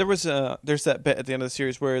 So there's that bit at the end of the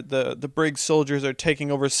series where the Briggs soldiers are taking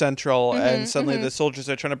over Central, and suddenly the soldiers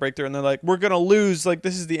are trying to break through, and they're like, we're gonna lose, like,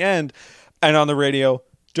 this is the end. And on the radio,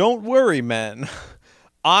 don't worry, men,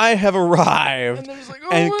 I have arrived. And, like,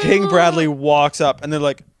 and King Bradley walks up, and they're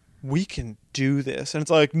like, we can do this. And it's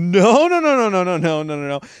like, no.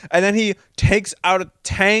 And then he takes out a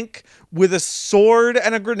tank with a sword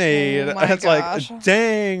and a grenade. Oh my and it's gosh. like,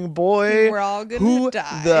 dang, boy. We're all gonna who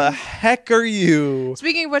die. the heck are you?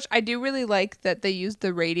 Speaking of which, I do really like that they used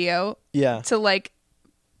the radio Yeah. to, like,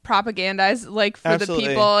 propagandize, like, for Absolutely. the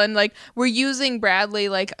people. And, like, we're using Bradley,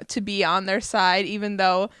 like, to be on their side, even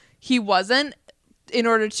though he wasn't, in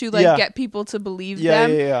order to, like, get people to believe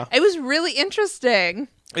them. Yeah. It was really interesting.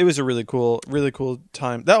 It was a really cool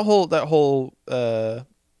time. That whole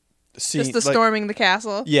scene, Just the like, storming the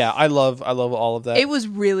castle. Yeah, I love all of that. It was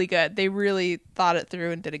really good. They really thought it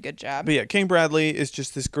through and did a good job. But yeah, King Bradley is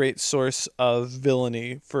just this great source of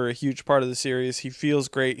villainy for a huge part of the series. He feels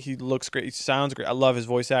great. He looks great. He sounds great. I love his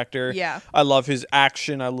voice actor. Yeah. I love his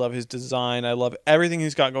action. I love his design. I love everything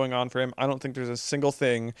he's got going on for him. I don't think there's a single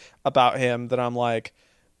thing about him that I'm like,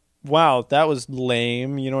 wow, that was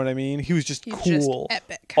lame. You know what I mean? He was just He's cool just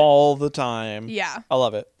epic. all the time. Yeah. I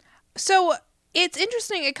love it. So it's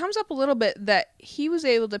interesting. It comes up a little bit that he was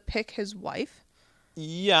able to pick his wife.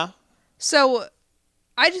 Yeah. So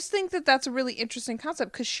I just think that that's a really interesting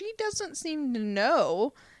concept because she doesn't seem to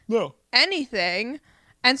know anything.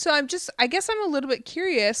 And so I guess I'm a little bit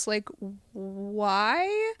curious, like,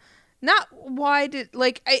 why? Not why did,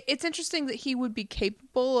 like, it's interesting that he would be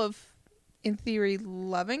capable of, in theory,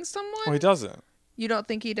 loving someone. Well, he doesn't. You don't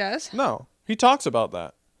think he does? No. He talks about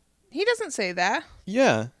that. He doesn't say that.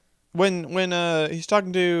 Yeah. When he's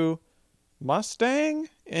talking to Mustang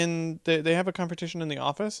and they have a competition in the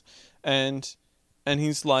office and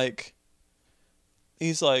he's like,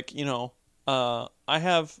 you know, I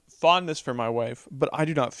have fondness for my wife, but I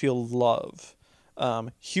do not feel love.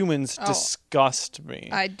 Humans disgust me.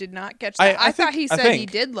 I did not catch that. I thought he said he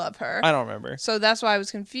did love her. I don't remember. So that's why I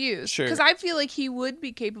was confused. Sure. Because I feel like he would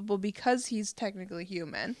be capable because he's technically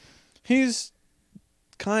human. He's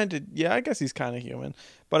kind of, yeah, I guess he's kind of human.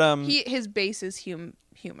 But his base is human.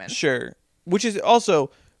 Sure. Which is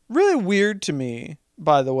also really weird to me,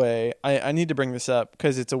 by the way. I need to bring this up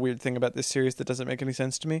because it's a weird thing about this series that doesn't make any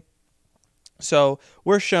sense to me. So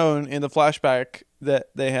we're shown in the flashback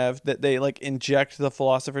that they like inject the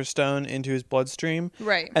Philosopher's Stone into his bloodstream.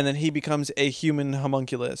 Right. And then he becomes a human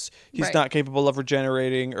homunculus. He's Right. not capable of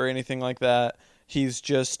regenerating or anything like that. He's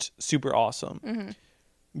just super awesome.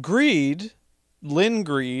 Mm-hmm. Lynn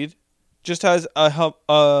Greed, just has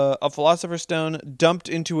a Philosopher's Stone dumped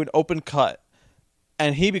into an open cut.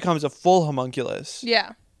 And he becomes a full homunculus.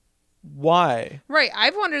 Yeah. Why? Right.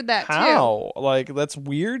 I've wondered that too. How? Like, that's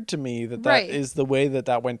weird to me that Right. is the way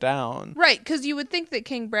that went down. Right. Because you would think that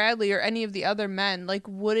King Bradley or any of the other men, like,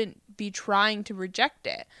 wouldn't be trying to reject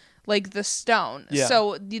it. Like the stone. Yeah.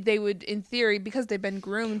 So they would, in theory, because they've been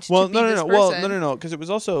groomed Well, to be this person. Well, no. Because it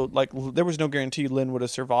was also, like, there was no guarantee Lynn would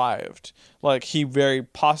have survived. Like, he very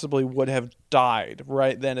possibly would have died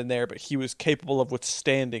right then and there, but he was capable of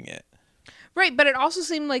withstanding it. Right. But it also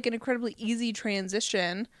seemed like an incredibly easy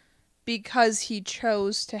transition because he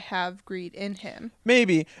chose to have greed in him.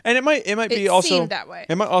 Maybe. And it might be also seemed that way.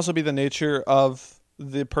 It might also be the nature of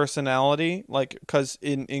the personality, like, because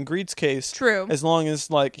in Greed's case, True. as long as,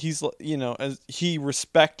 like, he's, you know, as he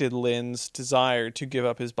respected Lynn's desire to give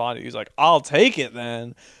up his body, he's like, I'll take it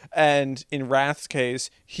then. And in Wrath's case,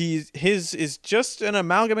 his is just an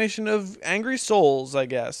amalgamation of angry souls, I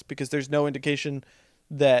guess, because there's no indication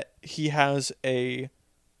that he has a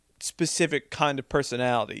specific kind of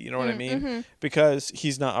personality, you know what I mean? Mm-hmm. Because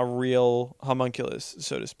he's not a real homunculus,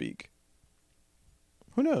 so to speak.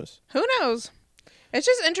 Who knows? Who knows? It's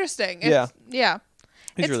just interesting. Yeah. Yeah.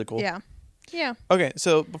 He's really cool. Yeah. Yeah. Okay,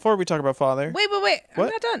 so before we talk about Father... Wait. What? I'm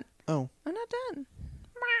not done. Oh. I'm not done.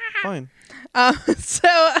 Fine.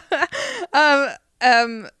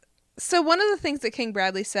 So one of the things that King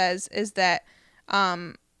Bradley says is that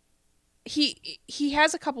he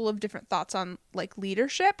has a couple of different thoughts on, like,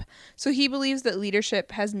 leadership. So he believes that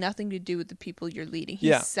leadership has nothing to do with the people you're leading.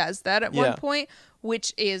 He says that at one point,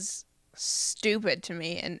 which is stupid to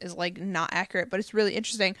me and is like not accurate, but it's really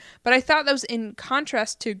interesting. But I thought that was in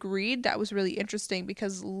contrast to greed. That was really interesting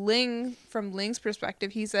because from Ling's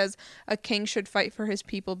perspective, he says a king should fight for his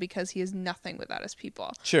people because he is nothing without his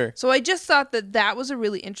people. Sure. So I just thought that was a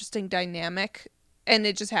really interesting dynamic, and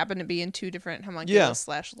it just happened to be in 2 different homunculus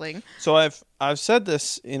 / Ling. So I've said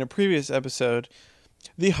this in a previous episode.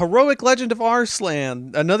 The Heroic Legend of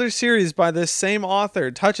Arslan, another series by this same author,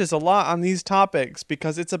 touches a lot on these topics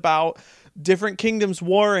because it's about different kingdoms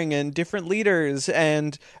warring and different leaders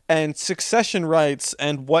and succession rights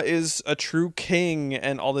and what is a true king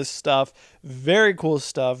and all this stuff. Very cool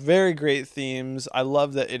stuff. Very great themes. I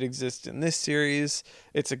love that it exists in this series.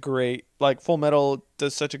 It's a great, like, Fullmetal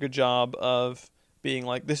does such a good job of being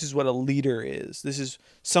like, this is what a leader is. This is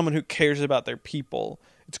someone who cares about their people.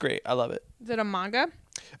 It's great. I love it. Is it a manga?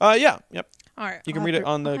 Yeah. Yep. All right. You can read it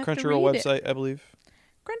on the Crunchyroll website, I believe.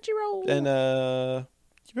 Crunchyroll. And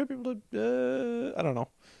you might be able to. I don't know.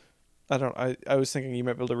 I was thinking you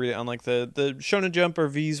might be able to read it on like the Shonen Jump or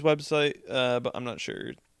V's website, but I'm not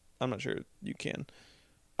sure. I'm not sure you can.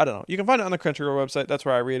 I don't know. You can find it on the Crunchyroll website. That's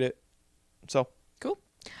where I read it. So cool.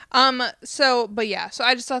 So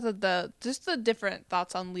I just thought that the different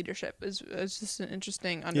thoughts on leadership is just an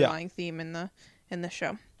interesting underlying theme in the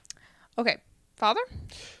show. Okay, Father?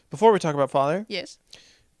 Before we talk about Father, yes.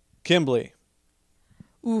 Kimblee.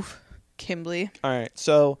 Oof, Kimblee. All right,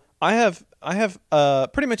 so I have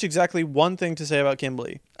pretty much exactly one thing to say about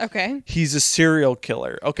Kimblee. Okay. He's a serial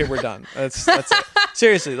killer. Okay, we're done. That's it.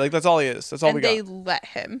 Seriously, like that's all he is. That's all we got. And they let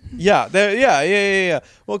him. Yeah.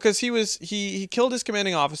 Well, because he killed his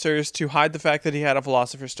commanding officers to hide the fact that he had a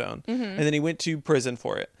Philosopher's Stone, and then he went to prison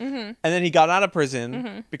for it, and then he got out of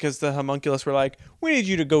prison because the homunculus were like, "We need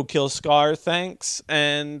you to go kill Scar, thanks,"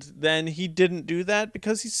 and then he didn't do that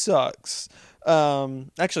because he sucks.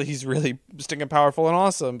 Actually, he's really stinking powerful and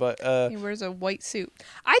awesome, but he wears a white suit.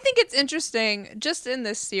 I think it's interesting just in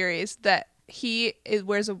this series that he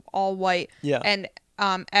wears all white, and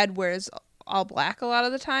Ed wears all black a lot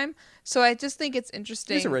of the time. So I just think it's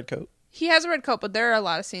interesting. He has a red coat. He has a red coat, but there are a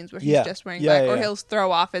lot of scenes where he's just wearing black, or he'll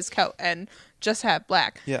throw off his coat and just have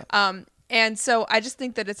black. Yeah. And so I just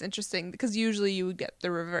think that it's interesting because usually you would get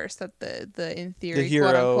the reverse, that the in theory, hero,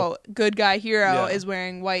 quote unquote, good guy hero is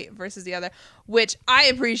wearing white versus the other, which I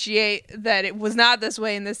appreciate that it was not this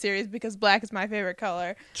way in this series because black is my favorite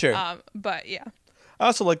color. Sure. But yeah. I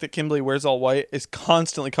also like that Kimblee wears all white, is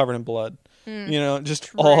constantly covered in blood. You know, just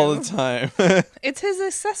True. all the time. It's his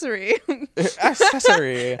accessory.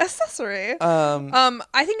 Accessory.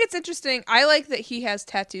 I think it's interesting. I like that he has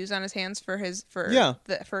tattoos on his hands for his alchemy.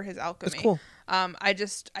 That's cool. I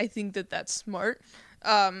think that's smart.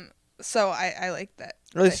 So I like that.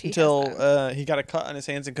 At least until he got a cut on his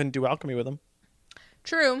hands and couldn't do alchemy with them.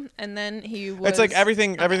 True, and then he was. It's like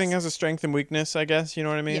everything has a strength and weakness, I guess. You know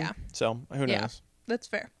what I mean? Yeah. So who knows? Yeah, that's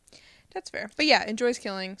fair. But yeah, enjoys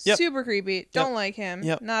killing. Yep. Super creepy. Don't like him.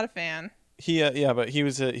 Yep. Not a fan. But he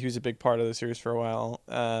was a big part of the series for a while,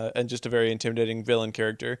 and just a very intimidating villain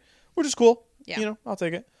character, which is cool. Yeah. You know, I'll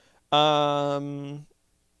take it.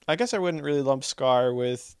 I guess I wouldn't really lump Scar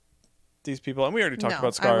with these people, and we already talked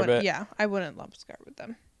about Scar a bit. Yeah, I wouldn't lump Scar with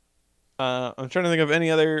them. I'm trying to think of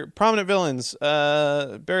any other prominent villains.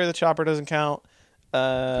 Barry the Chopper doesn't count.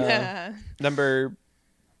 Number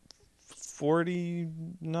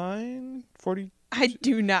 49? 40? I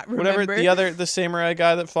do not remember. Whatever, the samurai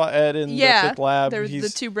guy that fought Ed in the fifth lab. There was the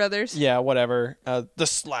two brothers. Yeah, whatever. The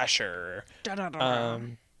Slasher. Da-da-da.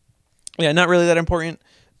 Yeah, not really that important.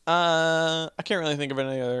 I can't really think of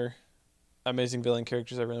any other amazing villain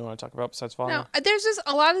characters I really want to talk about besides Father. No, there's just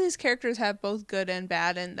a lot of these characters have both good and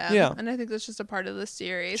bad in them. Yeah. And I think that's just a part of the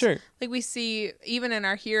series. Sure. Like we see, even in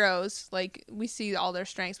our heroes, like we see all their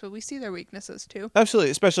strengths, but we see their weaknesses too. Absolutely,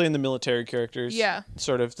 especially in the military characters. Yeah.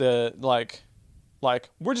 Sort of the, like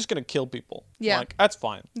we're just going to kill people. Yeah. Like, that's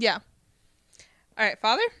fine. Yeah. All right,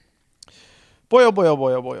 Father? Boy, oh boy, oh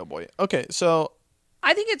boy, oh boy, oh boy. Okay, so...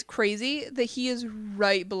 I think it's crazy that he is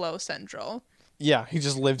right below Central. Yeah, he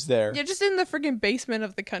just lives there. Yeah, just in the freaking basement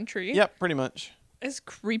of the country. Yep, pretty much. It's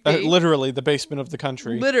creepy. Literally, the basement of the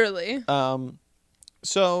country. Literally.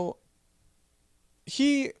 So,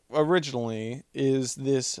 he originally is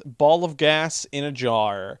this ball of gas in a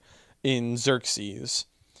jar in Xerxes.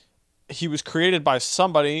 He was created by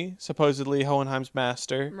somebody, supposedly Hohenheim's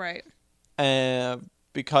master. Right.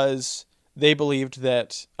 Because they believed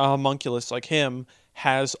that a homunculus like him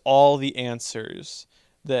has all the answers,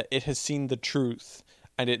 that it has seen the truth,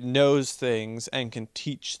 and it knows things and can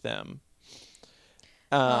teach them.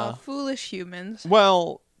 Foolish humans.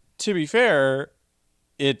 Well, to be fair,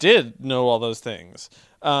 it did know all those things.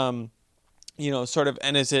 sort of,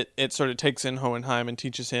 and as it sort of takes in Hohenheim and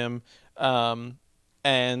teaches him, and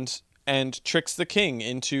tricks the king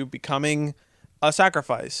into becoming a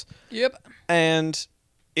sacrifice. Yep. And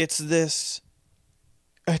it's this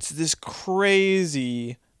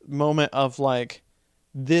crazy moment of like,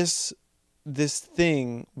 this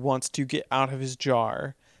thing wants to get out of his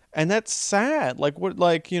jar. And that's sad. Like, what,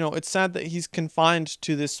 like, it's sad that he's confined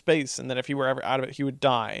to this space, and that if he were ever out of it, he would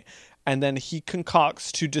die. And then he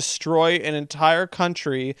concocts to destroy an entire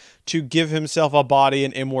country to give himself a body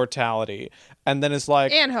and immortality. And then it's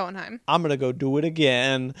like, and Hohenheim, I'm going to go do it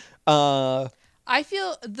again. I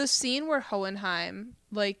feel the scene where Hohenheim,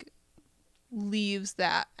 like, leaves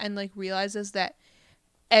that and, like, realizes that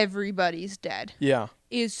everybody's dead. Yeah.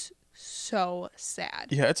 Is so sad.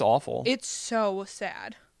 Yeah, it's awful. It's so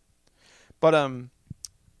sad. But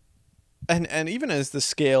and even as the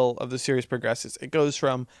scale of the series progresses, it goes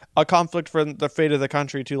from a conflict for the fate of the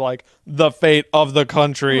country to like the fate of the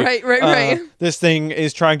country. Right. This thing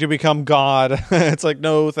is trying to become God. It's like,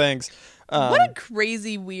 no thanks. What a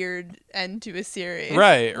crazy weird end to a series.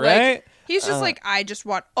 Right. Like, he's just like, I just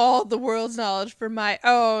want all the world's knowledge for my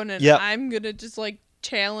own, and I'm gonna just like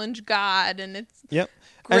challenge God, and it's great.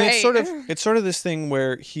 And it's sort of this thing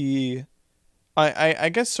where I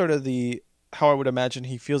guess sort of how I would imagine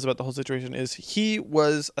he feels about the whole situation is he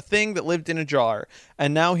was a thing that lived in a jar,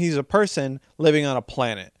 and now he's a person living on a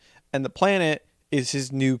planet, and the planet is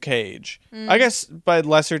his new cage. I guess by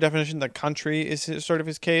lesser definition, the country is sort of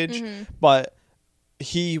his cage, but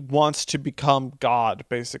he wants to become God,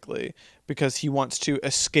 basically, because he wants to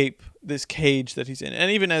escape this cage that he's in.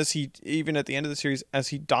 And even at the end of the series, as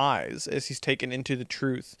he dies, as he's taken into the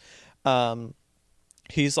truth,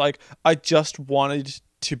 he's like, I just wanted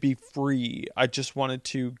to be free. I just wanted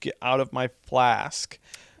to get out of my flask.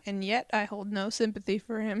 And yet I hold no sympathy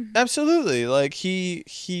for him. Absolutely. Like, he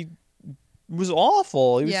was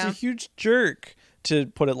awful. He was a huge jerk, to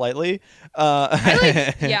put it lightly.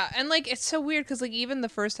 And like, it's so weird because like even the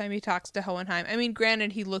first time he talks to Hohenheim, I mean,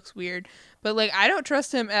 granted he looks weird, but like I don't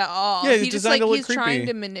trust him at all. Yeah, he's creepy. Trying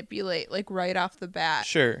to manipulate like right off the bat.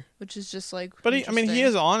 Sure. Which is just like, but he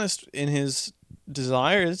is honest in his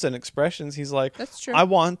desires and expressions. He's like, that's true. I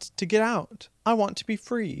want to get out. I want to be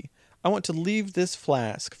free. I want to leave this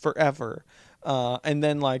flask forever. And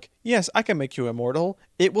then like, yes, I can make you immortal.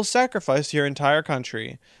 It will sacrifice your entire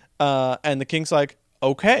country. And the king's like,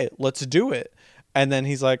 okay, let's do it. And then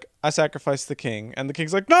he's like, I sacrificed the king. And the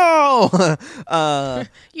king's like, no!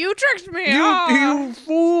 You tricked me! You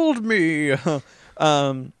fooled me!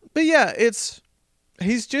 But yeah,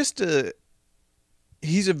 he's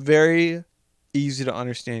a very easy to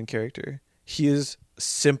understand character. He is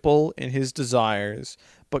simple in his desires,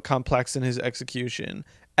 but complex in his execution.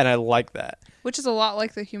 And I like that. Which is a lot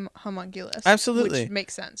like the homunculus. Absolutely. Which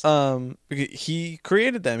makes sense. He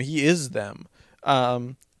created them. He is them.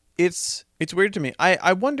 It's weird to me.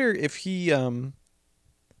 I wonder if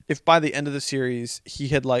if by the end of the series he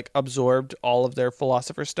had like absorbed all of their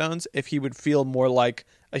philosopher's stones, if he would feel more like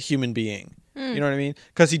a human being. You know what I mean?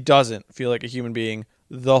 Because he doesn't feel like a human being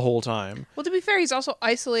the whole time. Well, to be fair, he's also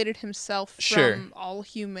isolated himself from all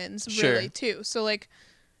humans, really, too. So like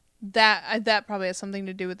that probably has something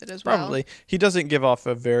to do with it as well. Probably. He doesn't give off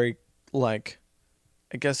a very like,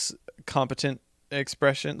 I guess, competent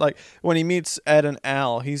expression. Like when he meets Ed and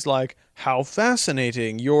Al, he's like, how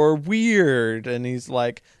fascinating, you're weird, and he's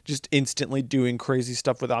like just instantly doing crazy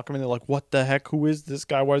stuff with alchemy. They're like, what the heck, who is this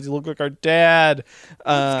guy, why does he look like our dad?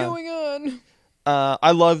 What's going on?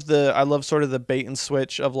 I love sort of the bait and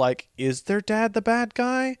switch of like, is their dad the bad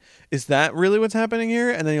guy? Is that really what's happening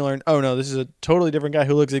here? And then you learn, oh no, this is a totally different guy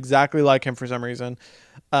who looks exactly like him for some reason.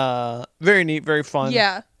 Very neat, very fun.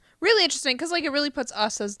 Yeah. Really interesting, because like it really puts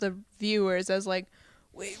us as the viewers as like,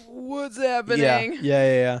 wait, what's happening?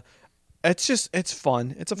 Yeah. It's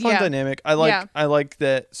fun. It's a fun dynamic. I like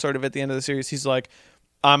that sort of at the end of the series, he's like,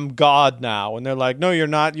 I'm God now. And they're like, no, you're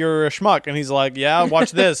not. You're a schmuck. And he's like, yeah,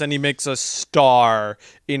 watch this. And he makes a star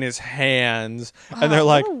in his hands. And they're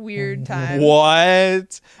like, what a weird time.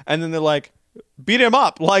 What? And then they're like, beat him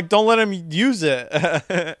up. Like, don't let him use it.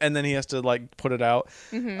 And then he has to like put it out.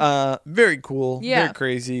 Very cool. Yeah. Very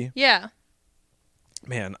crazy. Yeah.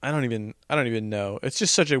 Man, I don't even know. It's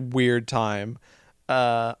just such a weird time.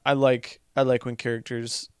 I like when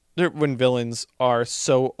when villains are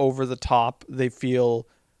so over the top, they feel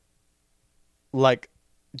like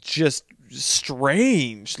just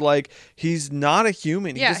strange. Like he's not a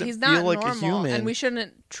human. Yeah, he doesn't he's not feel like normal, a human. and we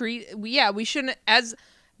shouldn't as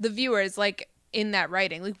the viewers, like in that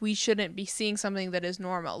writing, like we shouldn't be seeing something that is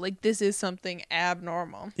normal. Like this is something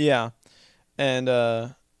abnormal. Yeah,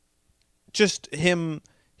 and just him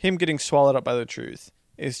him getting swallowed up by the truth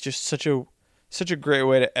is just such a great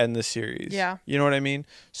way to end the series. Yeah. You know what I mean?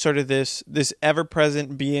 Sort of this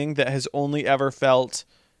ever-present being that has only ever felt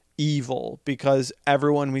evil because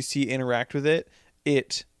everyone we see interact with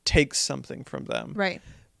it takes something from them. Right.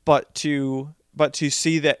 But to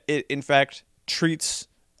see that it in fact treats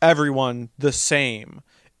everyone the same,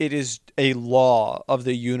 it is a law of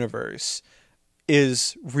the universe,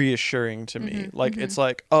 is reassuring to me. Like it's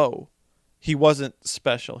like, oh, he wasn't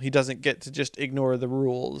special. He doesn't get to just ignore the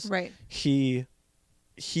rules. Right. He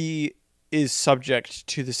is subject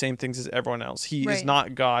to the same things as everyone else. He is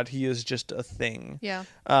not God. He is just a thing. Yeah.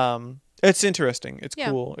 It's interesting. It's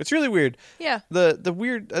cool. It's really weird. Yeah. The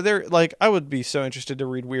weird there, like, I would be so interested to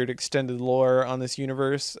read weird extended lore on this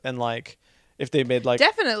universe, and like if they made like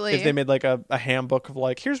definitely if they made like a handbook of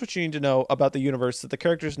like, here's what you need to know about the universe that the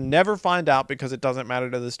characters never find out because it doesn't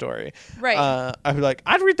matter to the story. Right. I'd be like,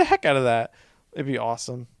 I'd read the heck out of that. It'd be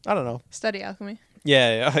awesome. I don't know. Study alchemy.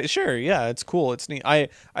 Yeah, sure. Yeah, it's cool. It's neat. I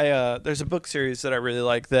there's a book series that I really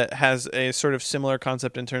like that has a sort of similar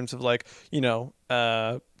concept in terms of like,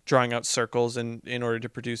 drawing out circles in order to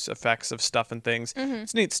produce effects of stuff and things.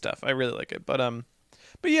 It's neat stuff. I really like it. But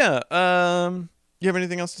yeah. You have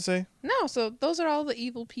anything else to say? No. So those are all the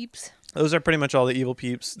evil peeps. Those are pretty much all the evil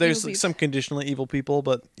peeps. There's Evil peeps. some conditionally evil people,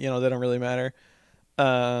 but they don't really matter.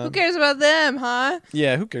 Who cares about them, huh?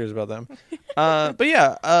 Yeah, who cares about them? But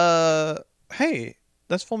yeah. Hey,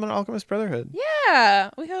 that's Fullmetal Alchemist Brotherhood. Yeah.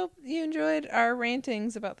 We hope you enjoyed our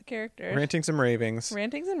rantings about the characters. Rantings and ravings.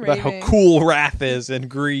 Rantings and About ravings. how cool wrath is and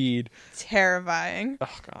greed. Terrifying. Oh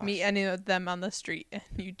gosh. Meet any of them on the street and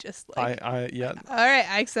you just like, yeah. all right,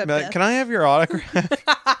 I accept Like, that. can I have your autograph?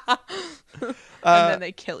 And then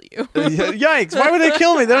they kill you. Yikes! Why would they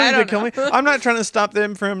kill me? They don't need to kill know. me. I'm not trying to stop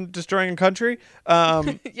them from destroying a country.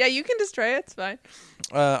 Yeah, you can destroy it. It's fine.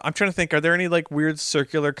 I'm trying to think. Are there any like weird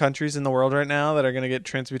circular countries in the world right now that are going to get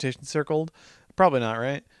transmutation circled? Probably not,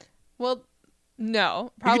 right? Well,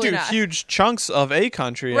 no, You probably could do not. huge chunks of a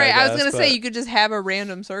country. Right, I was guess, gonna say you could just have a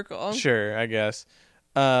random circle. Sure, I guess.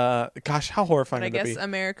 Gosh, how horrifying But I would that guess be?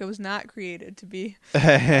 America was not created to be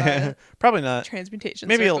Probably not. transmutation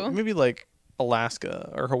Maybe circle. maybe like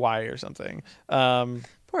Alaska or Hawaii or something.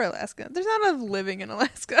 Poor Alaska. There's not enough living in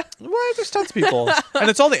Alaska. Well, there's tons of people, and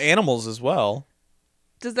it's all the animals as well.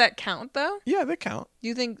 Does that count though? Yeah, they count. Do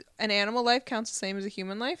you think an animal life counts the same as a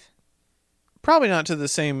human life? Probably not to the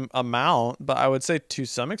same amount, but I would say to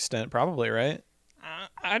some extent, probably, right?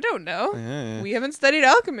 I don't know. Yeah. We haven't studied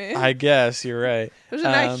alchemy. I guess you're right. There's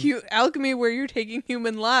not alchemy where you're taking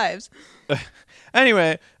human lives.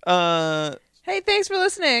 Anyway, Hey, thanks for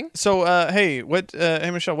listening. so hey,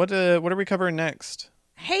 hey Michelle, what are we covering next?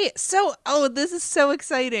 Hey, this is so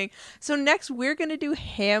exciting. So next we're going to do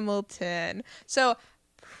Hamilton. So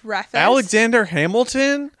preface. Alexander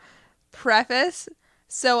Hamilton? Preface.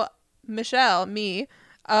 So Michelle, me,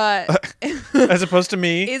 As opposed to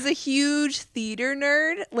me? is a huge theater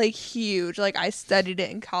nerd. Like huge. Like I studied it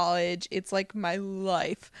in college. It's like my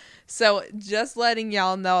life. So just letting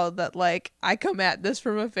y'all know that like I come at this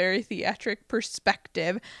from a very theatric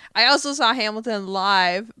perspective. I also saw Hamilton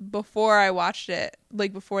live before I watched it.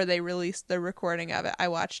 Like before they released the recording of it. I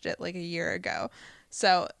watched it like a year ago.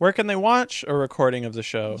 So Where can they watch a recording of the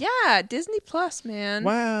show? yeah, Disney Plus, man.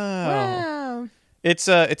 Wow. It's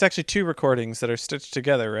actually 2 recordings that are stitched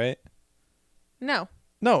together, right? No.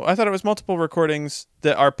 No, I thought it was multiple recordings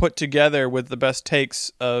that are put together with the best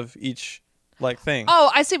takes of each like thing.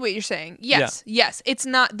 Oh, I see what you're saying. Yes. Yeah. Yes. It's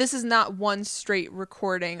not, this is not one straight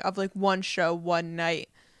recording of like one show one night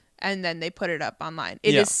and then they put it up online.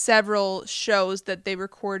 It is several shows that they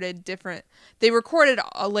recorded different. They recorded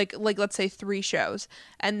like let's say 3 shows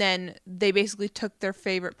and then they basically took their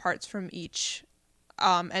favorite parts from each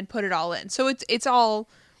and put it all in. So it's all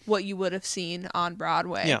what you would have seen on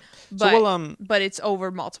Broadway. Yeah. But, So but it's over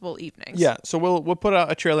multiple evenings. Yeah, so we'll put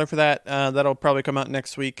out a trailer for that. That'll probably come out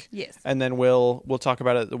next week. Yes. And then we'll talk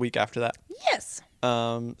about it the week after that. Yes.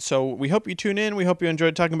 So we hope you tune in. We hope you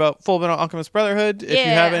enjoyed talking about Fullmetal Alchemist Brotherhood. If you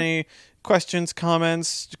have any questions,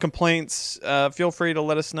 comments, complaints, feel free to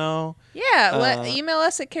let us know. Yeah, email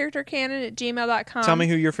us at charactercanon@gmail.com. Tell me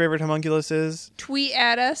who your favorite homunculus is. Tweet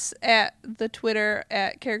at us at the Twitter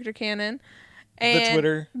at charactercanon.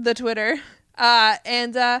 The Twitter. Let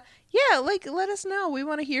us know. We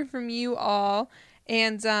want to hear from you all.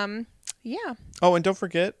 And yeah. Oh, and don't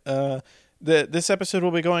forget, this episode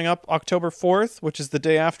will be going up October 4th, which is the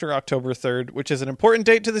day after October 3rd, which is an important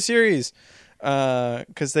date to the series.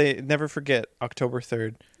 Because they never forget October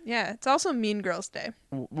 3rd. Yeah, it's also Mean Girls Day.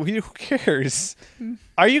 Who cares?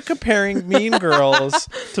 Are you comparing Mean Girls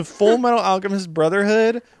to Fullmetal Alchemist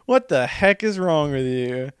Brotherhood? What the heck is wrong with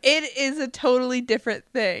you? It is a totally different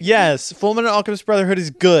thing. Yes, Fullmetal Alchemist Brotherhood is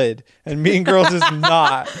good, and Mean Girls is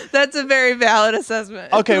not. That's a very valid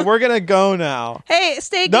assessment. Okay, we're gonna go now. Hey,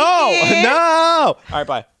 stay geeky. No! All right,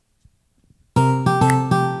 bye.